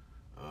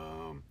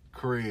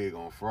 Craig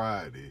on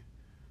Friday,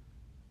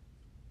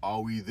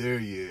 Are We There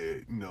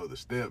Yet? You know, The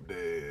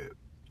Stepdad,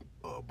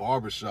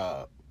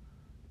 Barbershop,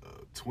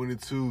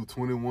 22,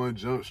 21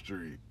 Jump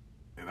Street.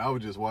 And I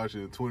was just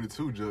watching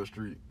 22 Jump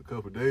Street a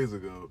couple days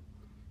ago.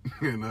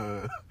 And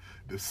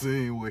the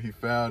scene where he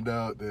found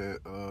out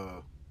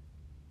that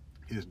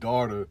his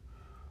daughter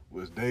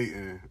was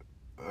dating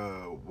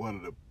one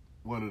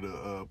of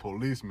the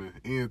policemen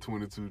in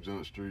 22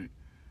 Jump Street.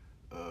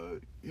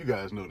 You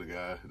guys know the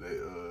guy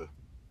that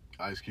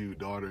Ice Cube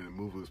daughter in the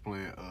movie was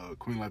playing.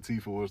 Queen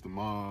Latifah was the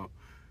mom.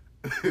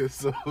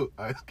 So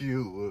Ice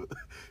Cube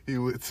he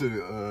went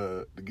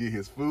to get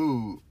his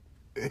food,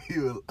 and he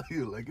was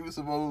like, give me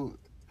some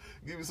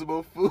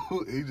more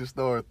food. And he just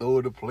started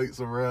throwing the plates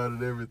around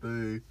and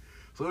everything.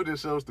 So it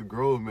just shows the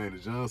growth, man.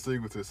 That John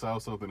Singleton saw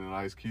something in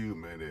Ice Cube,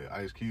 man, that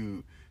Ice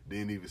Cube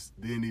didn't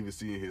even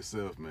see in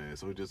himself, man.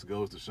 So it just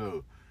goes to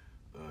show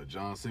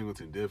John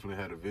Singleton definitely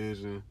had a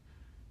vision.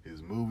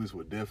 His movies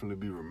would definitely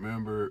be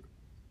remembered,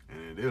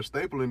 and they're a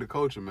staple in the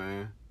culture,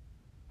 man.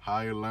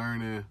 Higher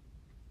Learning.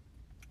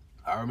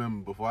 I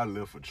remember before I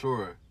left for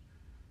Troy,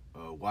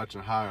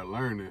 watching Higher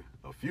Learning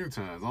a few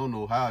times. I don't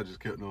know how I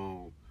just kept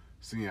on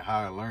seeing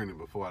Higher Learning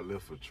before I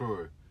left for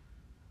Troy.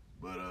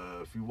 But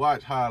if you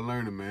watch Higher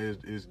Learning, man,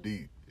 it's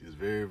deep. It's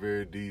very,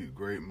 very deep.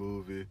 Great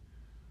movie.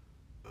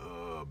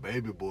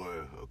 Baby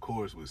Boy, of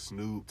course, with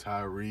Snoop,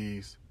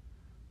 Tyrese,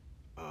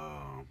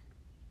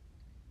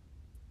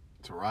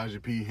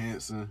 Taraji P.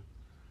 Henson.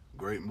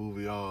 great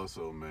movie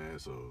also, man.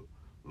 So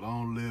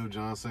long live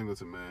John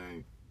Singleton,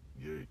 man.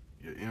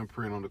 Your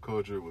imprint on the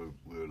culture will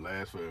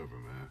last forever,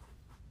 man.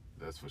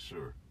 That's for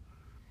sure.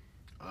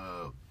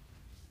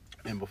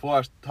 And before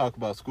I talk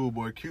about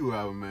ScHoolboy Q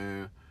album,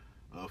 man,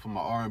 for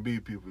my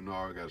R&B people, you know I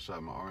already got to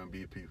shout my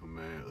R&B people,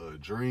 man.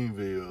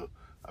 Dreamville,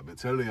 I've been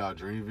telling y'all,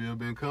 Dreamville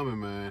been coming,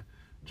 man.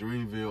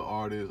 Dreamville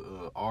artist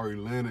Ari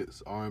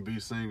Lennox, R&B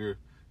singer,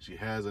 she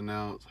has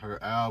announced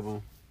her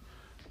album.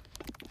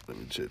 Let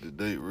me check the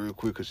date real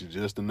quick because she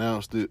just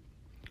announced it.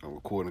 I'm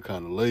recording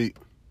kind of late.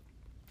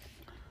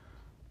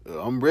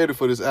 I'm ready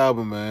for this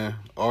album, man.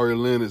 Ari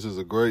Lennox is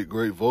a great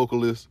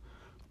vocalist.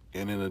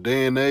 And in a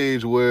day and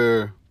age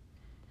where,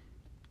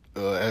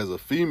 as a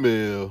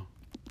female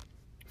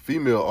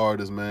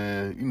artist,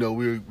 man, you know,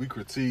 we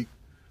critique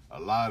a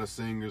lot of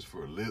singers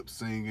for lip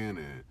singing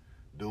and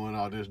doing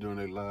all this during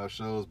their live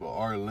shows, but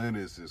Ari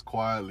Lennox is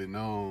quietly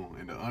known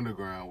in the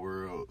underground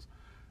world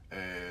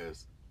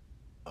as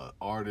an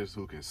artist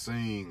who can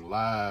sing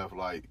live.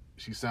 Like,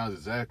 she sounds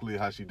exactly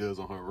how she does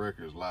on her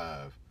records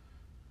live.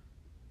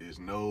 There's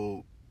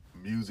no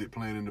music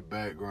playing in the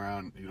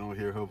background. You don't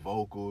hear her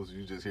vocals.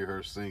 You just hear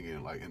her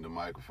singing, like, in the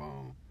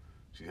microphone.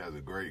 She has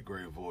a great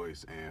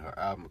voice, and her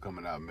album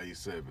coming out May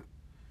 7th.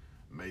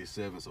 May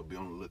 7th, so be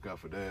on the lookout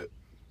for that.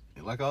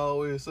 And like I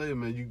always say,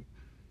 man,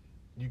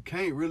 you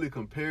can't really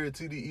compare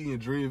TDE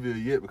and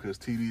Dreamville yet because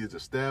TDE is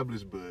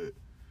established, but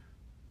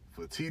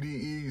for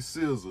TDE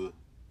SZA,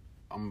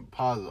 I'm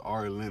positive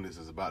Ari Lennox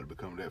is about to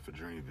become that for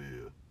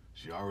Dreamville.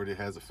 She already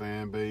has a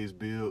fan base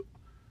built,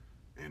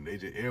 and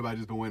everybody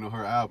just been waiting on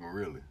her album,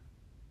 really.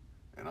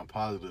 And I'm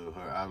positive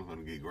her album's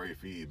gonna get great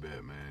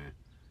feedback, man.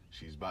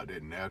 She's about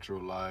that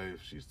natural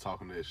life. She's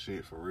talking that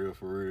shit for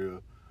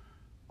real,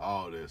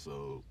 all that.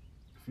 So,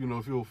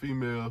 if you're a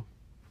female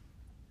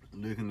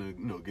looking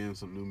to, getting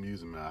some new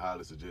music, man, I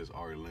highly suggest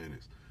Ari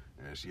Lennox.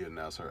 And she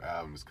announced her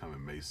album is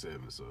coming May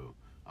 7th, so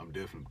I'm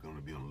definitely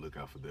gonna be on the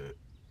lookout for that.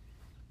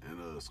 And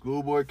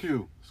ScHoolboy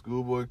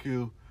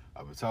Q.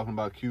 I've been talking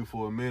about Q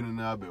for a minute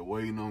now. I've been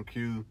waiting on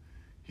Q.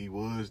 He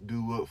was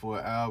due up for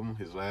an album.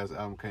 His last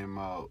album came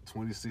out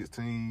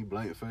 2016,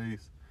 Blank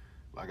Face.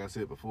 Like I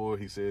said before,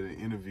 he said in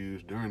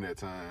interviews during that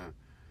time,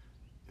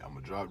 I'm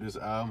going to drop this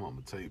album. I'm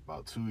going to take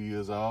about 2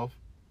 years off,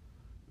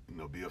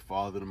 be a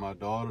father to my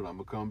daughter, and I'm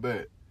going to come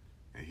back.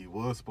 And he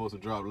was supposed to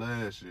drop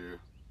last year.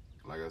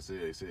 Like I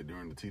said, they said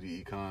during the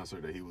TDE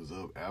concert that he was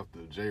up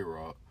after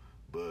J-Rock.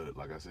 But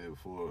like I said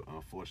before,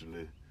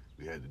 unfortunately,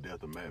 we had the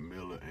death of Mac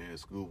Miller and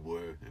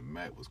ScHoolboy, and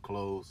Mac was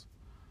close.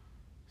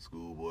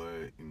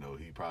 ScHoolboy,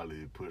 he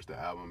probably pushed the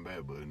album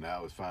back, but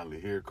now it's finally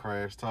here,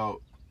 Crash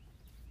Talk.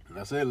 And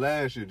I said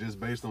last year, just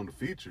based on the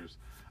features,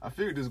 I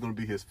figured this is going to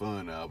be his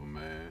fun album,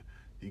 man.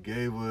 He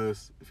gave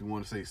us, if you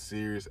want to say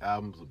serious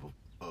albums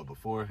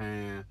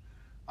beforehand,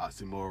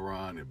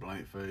 Oxymoron and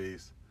Blank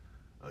Face.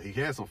 He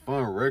had some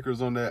fun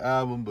records on that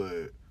album,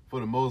 but for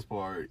the most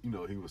part,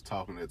 he was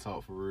talking that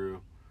talk for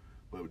real.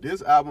 But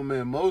this album,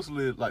 man,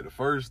 mostly like the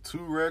first 2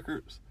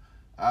 records,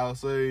 I'll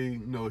say,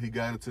 he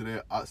got into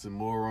that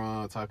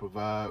Oxymoron type of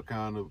vibe,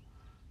 kind of.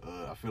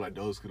 I feel like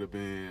those could have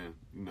been,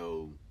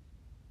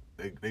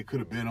 they could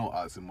have been on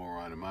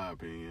Oxymoron, in my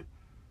opinion.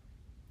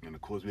 And,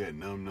 of course, we had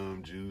Num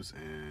Num Juice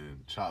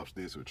and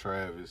Chopsticks with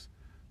Travis.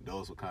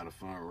 Those were kind of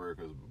fun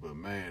records. But,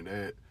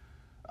 man,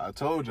 I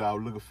told you I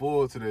was looking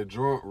forward to that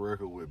Drunk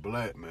record with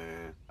Black,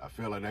 man. I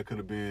feel like that could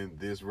have been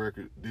this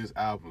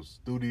album's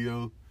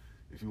studio,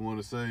 if you want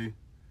to say.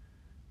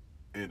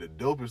 And the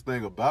dopest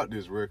thing about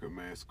this record,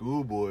 man,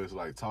 ScHoolboy is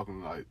like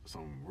talking like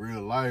some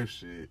real life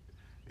shit,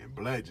 and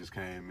Black just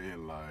came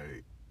in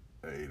like,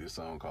 hey, this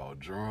song called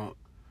Drunk.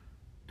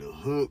 The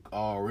hook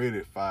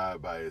already fire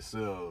by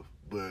itself,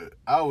 but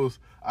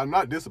I'm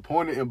not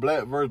disappointed in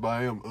Black verse, but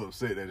I am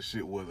upset that the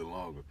shit wasn't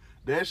longer.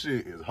 That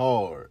shit is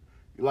hard.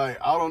 Like,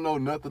 I don't know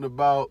nothing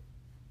about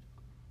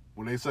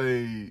when they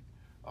say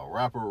a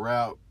rapper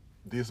rap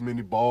this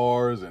many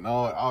bars and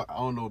all. I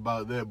don't know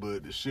about that,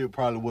 but the shit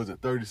probably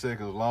wasn't 30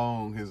 seconds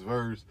long, his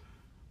verse.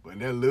 But in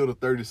that little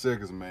 30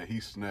 seconds, man, he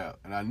snapped.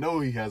 And I know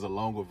he has a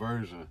longer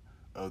version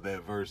of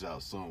that verse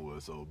out somewhere.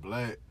 So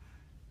Black,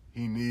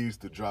 he needs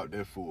to drop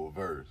that full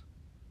verse.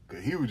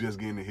 Because he was just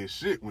getting to his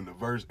shit when the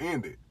verse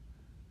ended.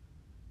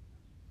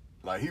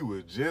 Like, he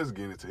was just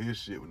getting into his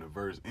shit when the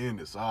verse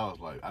ended. So I was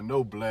like, I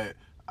know Black.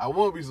 I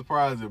won't be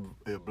surprised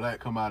if Black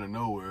come out of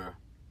nowhere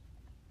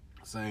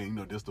saying,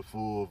 this the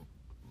full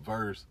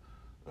verse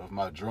of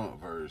my Drunk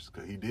verse,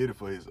 because he did it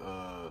for his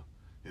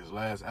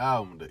last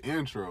album, the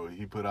intro.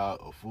 He put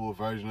out a full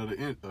version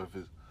of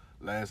his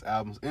last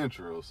album's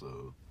intro,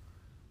 so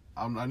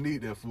I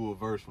need that full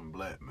verse from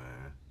Black,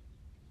 man.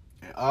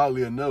 And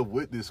oddly enough,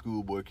 with this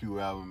ScHoolboy Q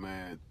album,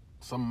 man,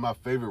 some of my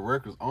favorite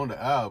records on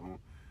the album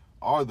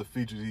are the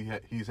features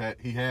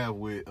he had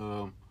with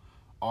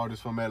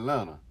artists from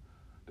Atlanta.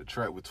 The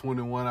track with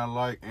 21 I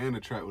like, and the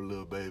track with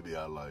Lil Baby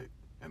I like,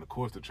 and of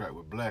course the track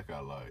with Black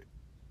I like.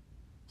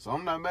 So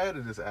I'm not mad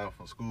at this album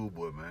from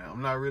ScHoolboy, man.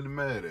 I'm not really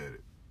mad at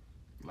it.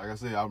 Like I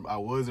said, I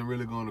wasn't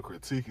really going to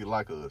critique it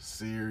like a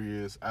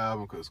serious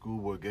album because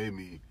ScHoolboy gave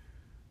me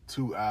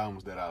two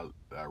albums that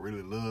I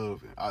really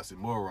love, and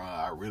Oxymoron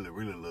I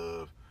really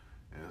love.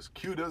 And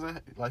Q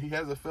doesn't, like, he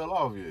hasn't fell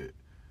off yet.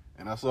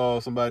 And I saw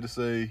somebody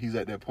say he's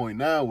at that point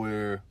now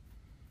where,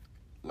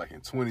 like,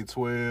 in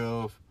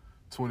 2012,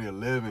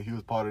 2011, he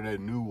was part of that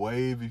new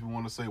wave, if you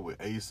want to say, with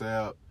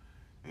ASAP.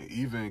 And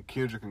even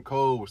Kendrick and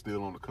Cole were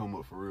still on the come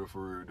up for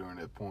real during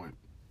that point.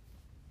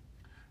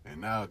 And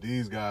now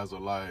these guys are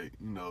like,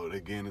 you know, they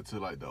getting into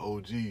like the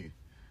OG,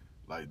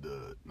 like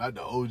not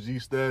the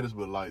OG status,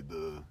 but like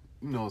the,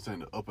 you know what I'm saying,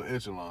 the upper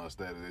echelon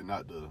status. They're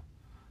not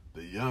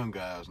the young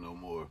guys no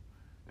more.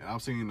 And I'm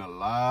seeing a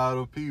lot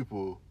of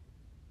people,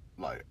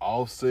 like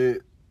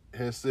Offset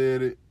has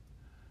said it.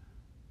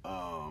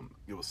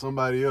 It was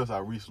somebody else I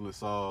recently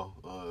saw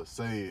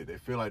say it. They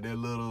feel like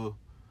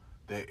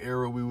that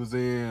era we was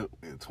in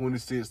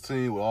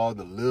 2016 with all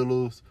the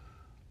Littles,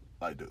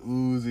 like the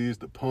Uzis,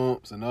 the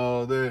Pumps, and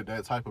all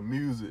that type of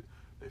music,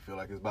 they feel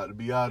like it's about to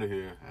be out of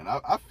here. And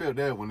I felt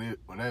that when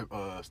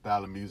that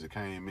style of music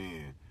came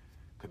in.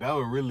 Because that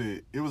was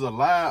really, it was a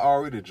line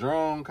already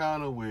drawn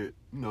kind of with,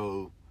 you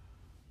know,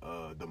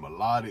 the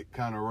melodic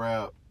kind of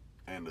rap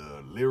and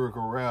the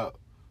lyrical rap.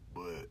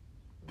 But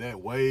that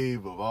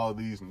wave of all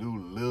these new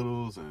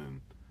Littles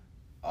and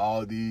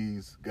all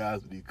these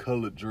guys with these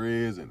colored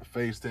dreads and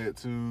face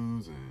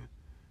tattoos and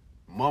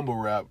mumble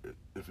rap,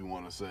 if you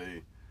want to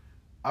say,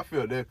 I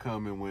felt that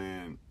coming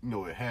when, you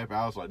know, it happened.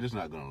 I was like, this is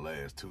not going to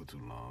last too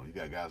long. You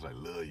got guys like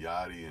Lil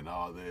Yachty and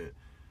all that.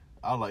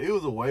 I was like, it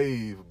was a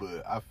wave,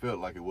 but I felt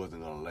like it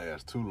wasn't going to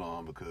last too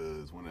long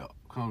because when it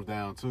comes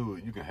down to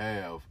it, you can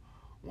have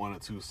one or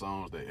two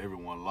songs that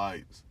everyone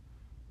likes,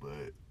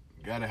 but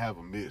you got to have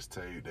a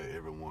mixtape that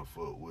everyone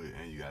fuck with,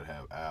 and you got to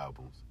have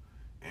albums.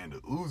 And the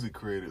Uzi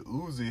credit,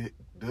 Uzi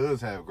does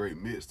have great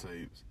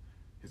mixtapes.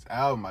 His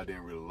album I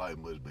didn't really like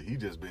much, but he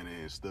just been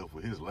in stuff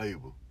with his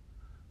label.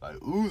 Like,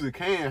 Uzi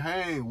can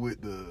hang with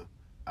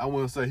I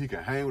wouldn't say he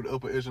can hang with the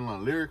upper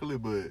echelon lyrically,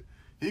 but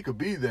he could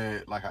be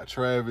that, like how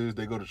Travis,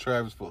 they go to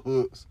Travis for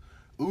hooks.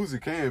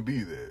 Uzi can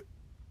be that.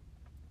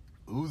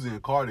 Uzi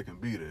and Carter can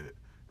be that.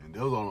 And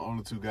those are the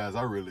only two guys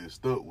I really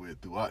stuck with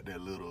throughout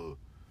that little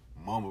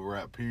mumble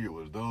rap period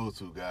was those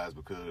two guys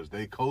because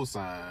they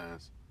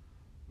co-signs,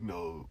 you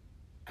know,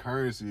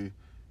 Currency.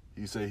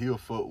 He said he'll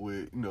fuck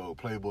with, you know,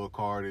 Playboy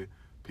Cardi.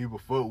 People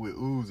fuck with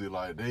Uzi.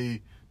 Like,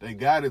 they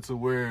got it to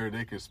where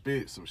they can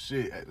spit some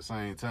shit at the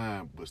same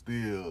time, but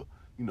still,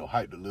 you know,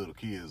 hype the little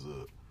kids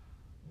up.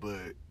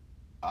 But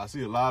I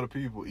see a lot of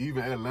people,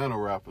 even Atlanta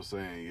rappers,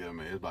 saying, yeah,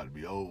 man, it's about to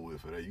be over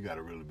with for that. You got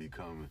to really be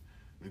coming.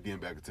 We're getting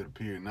back into the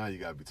period now. You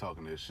got to be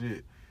talking that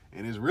shit.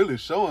 And it's really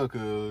showing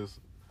because,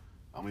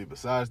 I mean,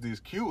 besides this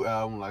Q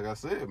album, like I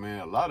said,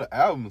 man, a lot of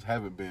albums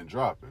haven't been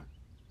dropping.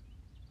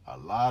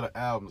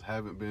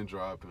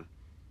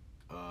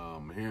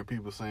 Hearing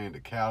people saying the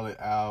Khaled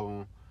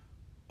album.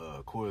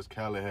 Of course,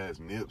 Khaled has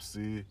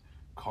Nipsey,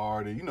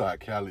 Cardi. You know how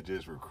Khaled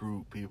just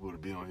recruit people to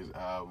be on his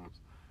albums.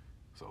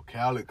 So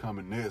Khaled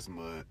coming next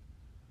month.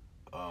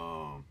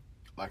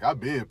 Like I've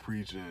been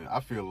preaching,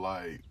 I feel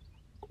like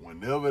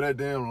whenever that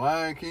damn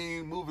Lion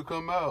King movie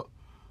come out,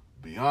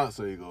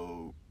 Beyonce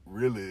go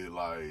really,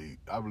 like,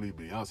 I believe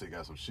Beyonce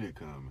got some shit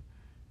coming.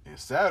 And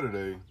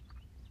Saturday,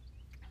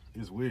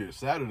 it's weird.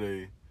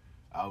 Saturday,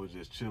 I was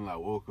just chilling. I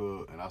woke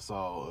up and I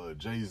saw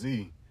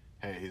Jay-Z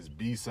had his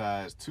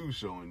B-Sides 2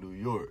 show in New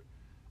York.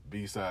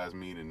 B-Sides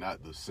meaning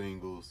not the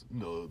singles, you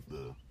know,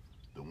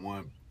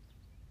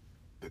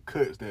 the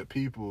cuts that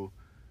people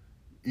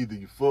either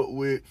you fuck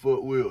with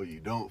or you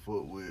don't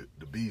fuck with,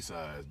 the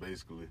B-Sides,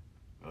 basically.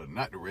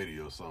 Not the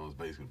radio songs,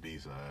 basically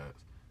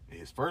B-Sides. And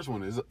his first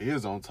one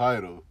is on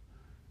Tidal.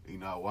 You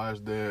know, I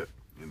watched that.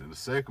 And then the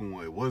second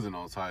one, it wasn't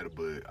on Tidal,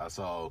 but I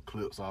saw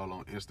clips all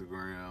on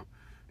Instagram.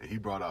 And he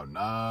brought out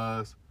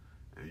Nas.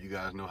 And you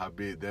guys know how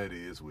big that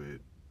is with,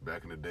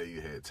 back in the day,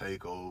 you had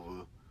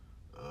Takeover,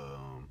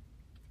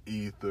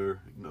 Ether,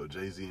 you know,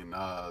 Jay-Z and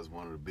Nas,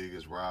 one of the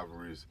biggest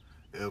rivalries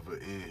ever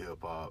in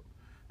hip-hop.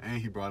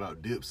 And he brought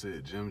out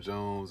Dipset, Jim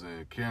Jones,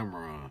 and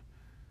Cameron.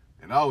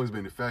 And I always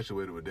been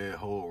infatuated with that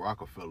whole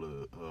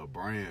Rockefeller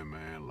brand,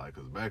 man. Like,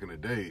 because back in the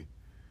day,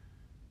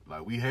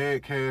 like, we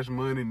had Cash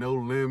Money, No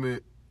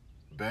Limit,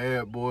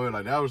 Bad Boy.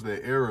 Like, that was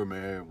that era,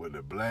 man, where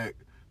the black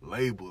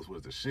labels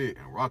was the shit,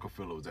 and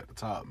Rockefeller was at the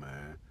top,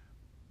 man.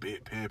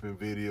 Big Pimpin'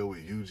 video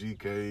with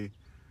UGK.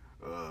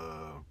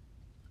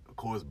 Of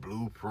course,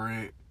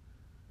 Blueprint.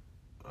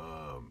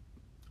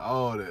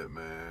 All that,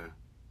 man.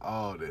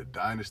 All that.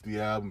 Dynasty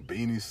album,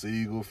 Beanie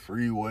Siegel,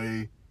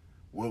 Freeway,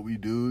 What We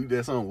Do.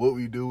 That song, What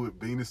We Do with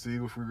Beanie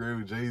Siegel, Freeway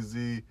with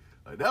Jay-Z.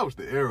 Like, that was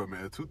the era,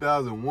 man.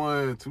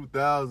 2001,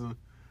 2000.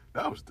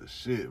 That was the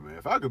shit, man.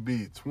 If I could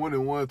be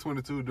 21,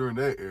 22 during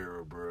that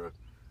era, bro,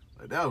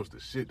 like, that was the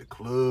shit. The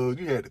club.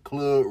 You had the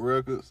club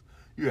records.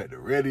 You had the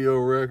radio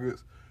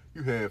records.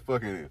 You had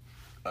fucking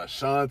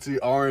Ashanti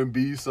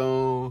R&B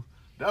songs.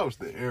 That was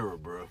the era,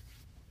 bro.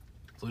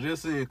 So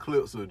just seeing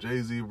clips of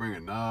Jay-Z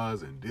bringing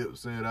Nas and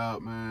Dipset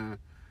out, man.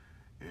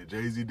 And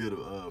Jay-Z did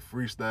a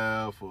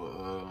freestyle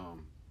for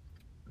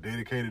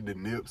dedicated to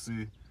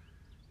Nipsey.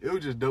 It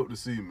was just dope to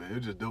see, man. It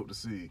was just dope to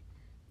see.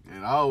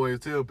 And I always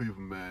tell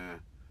people, man,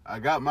 I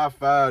got my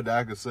 5 that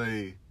I could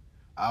say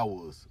I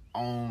was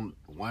on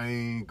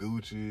Wayne,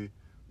 Gucci,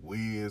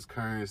 Wiz,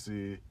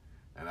 Currency,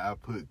 and I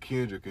put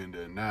Kendrick in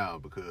there now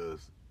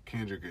because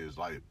Kendrick is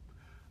like,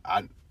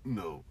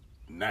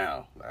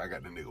 now. Like, I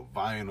got the nigga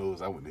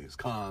vinyls, I went to his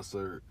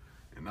concert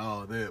and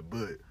all that.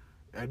 But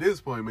at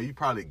this point, man, you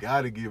probably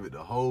got to give it to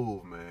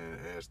Hove, man,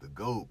 as the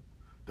GOAT.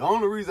 The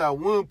only reason I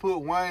wouldn't put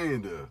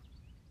Wayne there,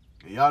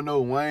 and y'all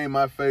know Wayne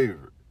my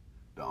favorite,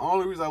 the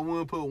only reason I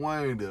wouldn't put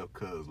Wayne there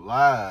because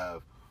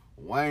live,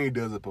 Wayne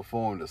doesn't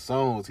perform the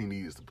songs he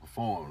needs to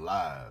perform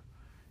live.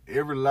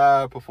 Every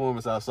live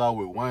performance I saw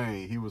with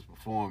Wayne, he was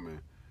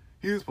performing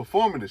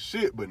the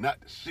shit, but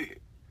not the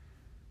shit.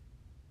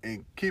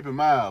 And keep in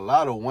mind, a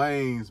lot of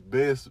Wayne's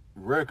best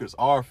records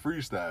are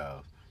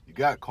freestyles. You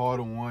got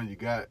Carter 1, you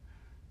got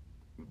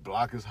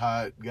Block is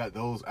Hot, you got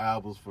those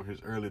albums from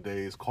his early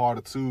days.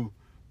 Carter 2,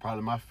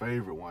 probably my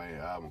favorite Wayne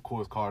album. Of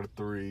course, Carter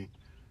 3,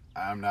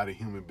 I'm Not a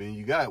Human Being.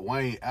 You got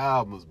Wayne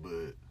albums,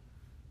 but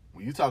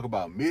when you talk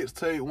about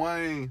mixtape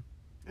Wayne,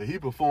 and he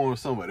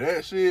performs some of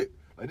that shit,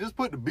 like just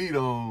put the beat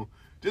on,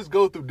 just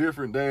go through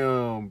different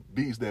damn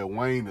beats that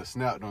Wayne has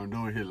snapped on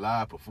during his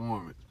live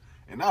performance,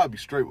 and I'll be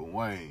straight with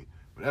Wayne.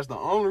 But that's the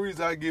only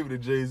reason I give it to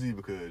Jay-Z,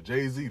 because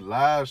Jay-Z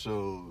live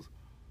shows,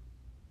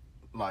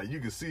 like you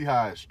can see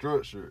how it's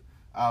structured,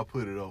 I'll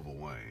put it over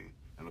Wayne.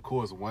 And of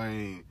course,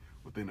 Wayne,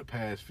 within the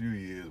past few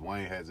years,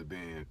 Wayne hasn't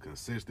been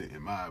consistent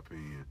in my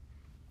opinion.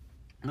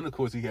 And of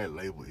course, he had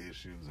label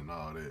issues and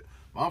all that.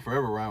 But I'm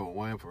forever riding with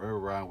Wayne, forever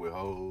riding with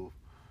Hove,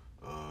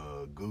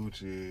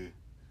 Gucci.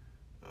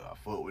 I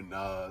fuck with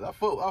Nas. I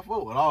fuck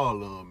with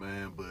all of them,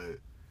 man. But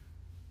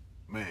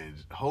man,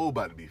 Hove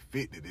about to be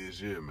 50 this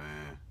year,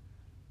 man.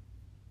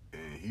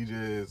 And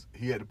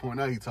he had to point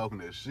out he talking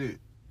that shit.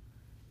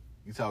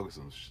 He talking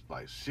some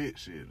like shit.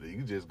 Like, you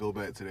can just go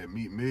back to that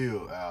Meek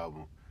Mill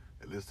album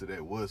and listen to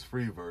that What's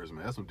Free verse,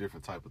 man. That's some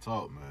different type of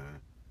talk,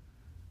 man.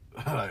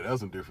 Like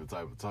that's some different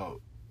type of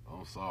talk.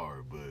 I'm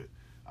sorry, but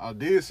I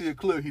did see a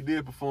clip. He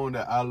did perform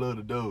that I Love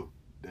the Dough,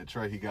 that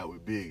track he got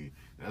with Biggie.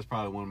 That's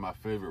probably one of my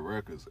favorite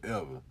records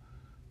ever.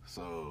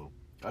 So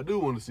I do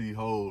want to see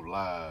Hove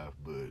live,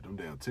 but them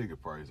damn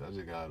ticket prices, I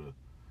just gotta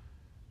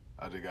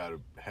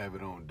have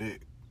it on deck.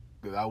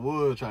 Cause I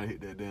was trying to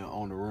hit that damn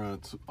on the run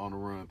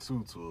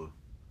 2 tour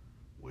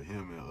with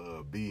him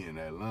and B in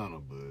Atlanta,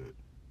 but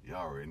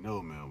y'all already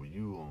know, man. When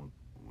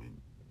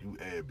you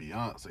add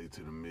Beyonce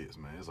to the mix,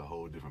 man, it's a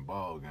whole different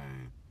ball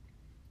game.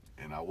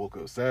 And I woke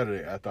up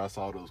Saturday after I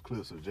saw those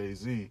clips of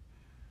Jay-Z.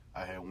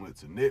 I had went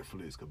to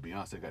Netflix because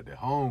Beyonce got that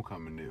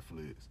Homecoming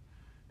Netflix.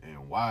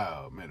 And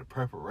wow, man, the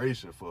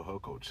preparation for her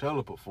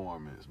Coachella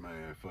performance,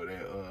 man, for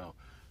that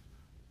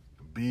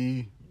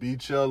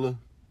B'Chella,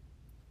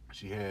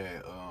 she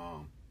had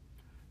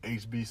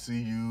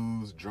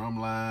HBCUs,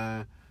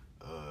 drumline,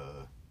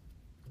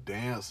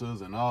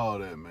 dancers, and all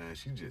that, man.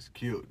 She just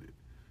killed it.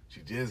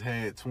 She just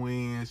had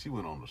twins. She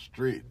went on a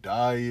strict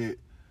diet.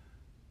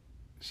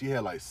 She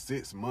had like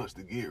 6 months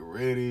to get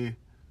ready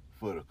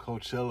for the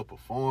Coachella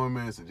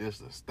performance and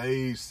just the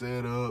stage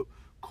setup,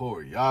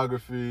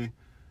 choreography.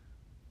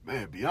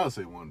 Man,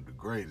 Beyonce one of the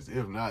greatest,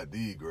 if not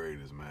the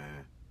greatest,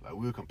 man. Like,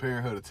 we were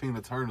comparing her to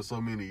Tina Turner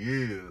so many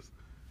years.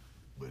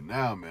 But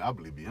now, man, I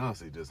believe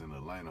Beyonce just in a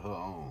lane of her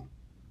own.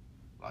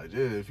 Like,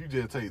 yeah, if you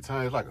just take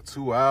time, it's like a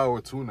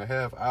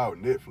 2.5 hour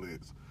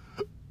Netflix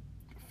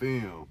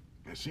film.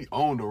 And she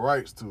owned the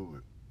rights to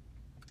it.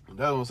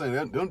 That's what I'm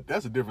saying.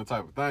 That's a different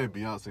type of thing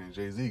Beyonce and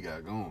Jay-Z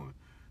got going.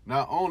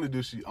 Not only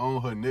does she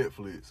own her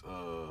Netflix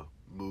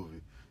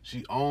movie,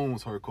 she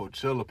owns her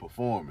Coachella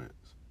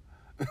performance.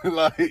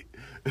 like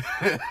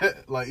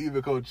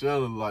even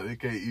Coachella, like they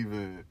can't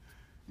even,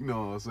 you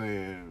know what I'm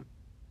saying,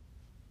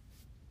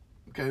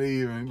 can't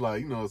even,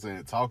 like, you know what I'm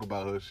saying, talk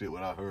about her shit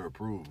without her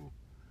approval.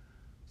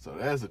 So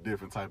that's a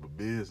different type of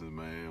business,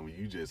 man, when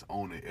you just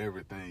owning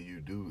everything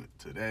you do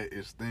to that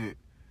extent,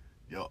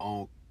 your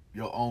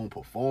own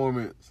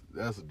performance.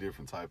 That's a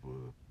different type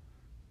of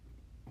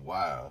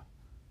wow.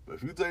 But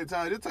if you take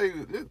time, just take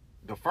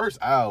the first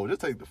hour,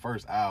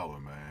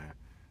 man,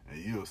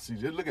 and you'll see,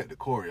 just look at the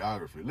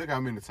choreography. Look how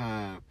many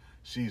times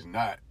she's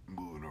not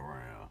moving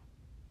around.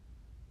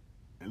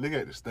 And look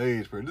at the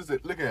stage,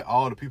 look at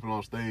all the people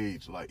on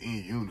stage, like,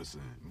 in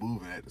unison,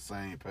 moving at the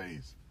same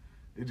pace.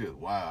 It just,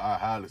 wow, I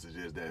highly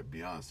suggest that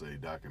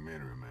Beyonce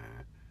documentary,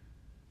 man.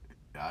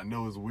 I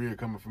know it's weird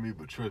coming from me,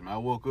 but trust me, I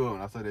woke up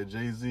and I saw that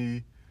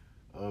Jay-Z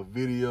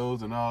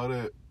videos and all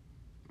that.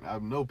 I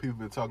know people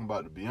been talking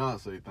about the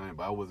Beyonce thing,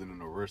 but I wasn't in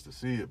no rush to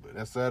see it. But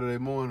that Saturday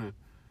morning,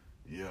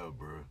 yeah,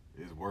 bro,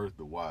 it's worth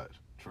the watch.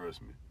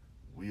 Trust me.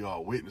 We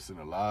are witnessing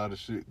a lot of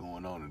shit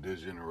going on in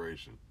this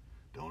generation.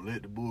 Don't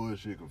let the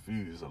bullshit confuse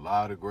you. There's a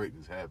lot of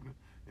greatness happening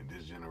in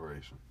this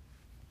generation.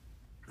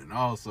 And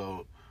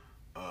also,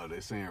 they're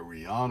saying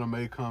Rihanna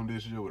may come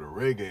this year with a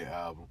reggae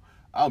album.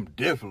 I'm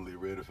definitely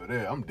ready for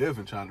that. I'm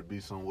definitely trying to be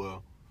somewhere,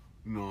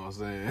 you know what I'm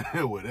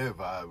saying, with that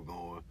vibe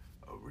going.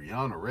 A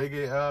Rihanna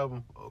reggae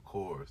album? Of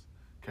course.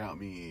 Count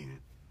me in.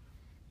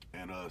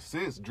 And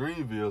since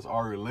Dreamville's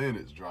Ari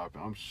Lennox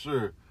dropping, I'm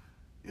sure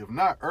If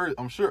not Earth,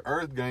 I'm sure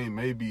Earth Gang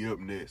may be up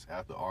next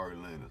after Ari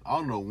Lennox. I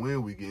don't know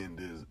when we get in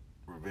this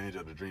Revenge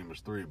of the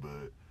Dreamers 3,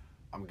 but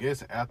I'm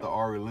guessing after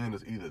Ari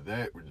Lennox, either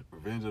that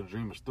Revenge of the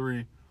Dreamers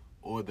 3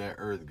 or that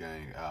Earth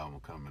Gang album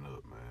coming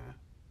up, man.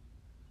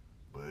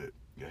 But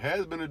it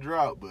has been a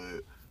drought,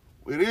 but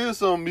it is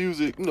some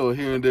music,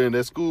 here and there in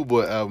that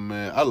ScHoolboy album,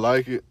 man. I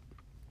like it.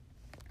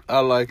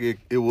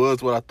 It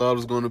was what I thought it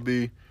was going to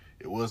be.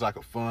 It was like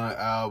a fun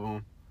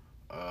album.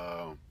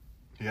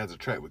 He has a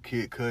track with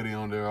Kid Cudi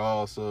on there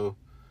also.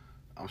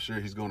 I'm sure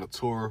he's going to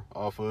tour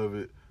off of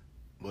it,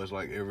 much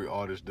like every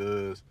artist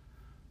does.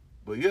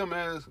 But yeah,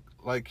 man,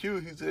 like Q,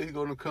 he said he's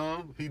going to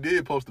come. He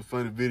did post a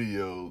funny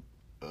video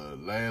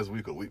last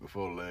week or week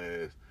before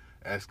last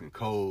asking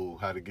Cole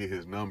how to get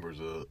his numbers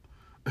up.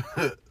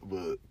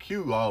 But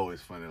Q always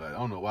funny. Like, I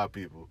don't know why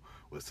people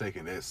was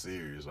taking that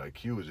serious. Like,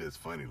 Q was just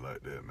funny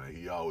like that, man.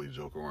 He always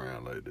joke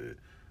around like that.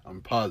 I'm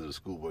positive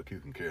ScHoolboy Q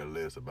can care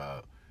less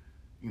about,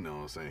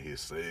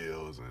 his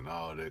sales and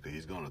all that, because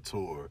he's going to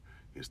tour.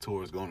 His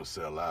tour is going to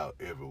sell out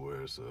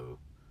everywhere, so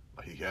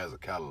like, he has a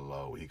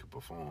catalog where he can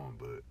perform.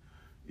 But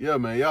yeah,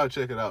 man, y'all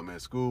check it out, man.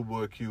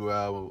 ScHoolboy Q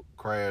album,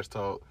 Crash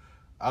Talk.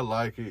 I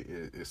like it.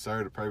 It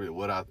served the purpose.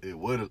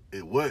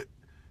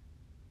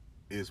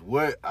 It's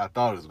what I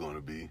thought it was going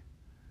to be.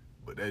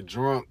 But that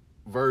drunk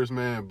verse,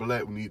 man,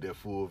 Black, we need that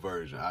full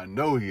version. I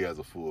know he has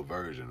a full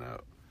version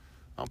out.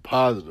 I'm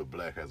positive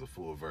Black has a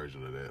full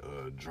version of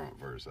that drunk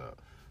verse out.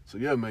 So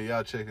yeah, man,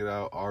 y'all check it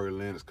out. Ari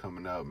Lennox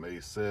coming out May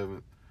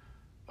 7th.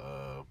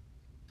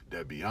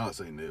 That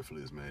Beyonce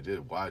Netflix, man,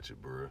 just watch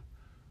it, bro.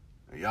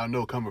 And y'all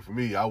know, coming from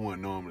me, I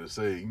wouldn't normally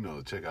say,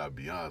 check out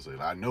Beyonce.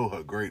 Like, I know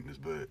her greatness,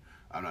 but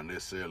I'm not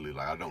necessarily,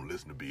 I don't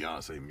listen to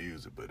Beyonce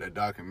music. But that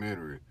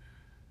documentary,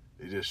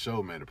 it just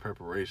showed, man, the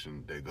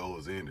preparation that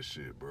goes into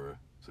shit, bro.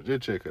 So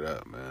just check it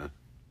out, man.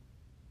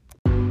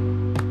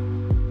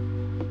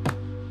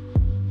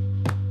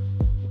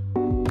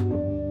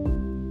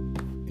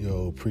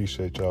 Yo,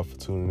 appreciate y'all for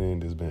tuning in.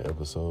 This has been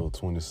episode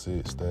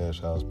 26,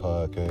 Stash House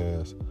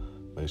Podcast.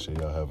 Make sure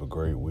y'all have a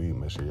great week.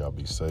 Make sure y'all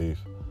be safe.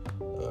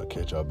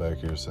 Catch y'all back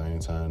here same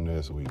time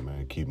next week,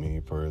 man. Keep me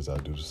in prayers. I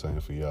do the same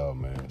for y'all,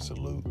 man.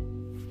 Salute.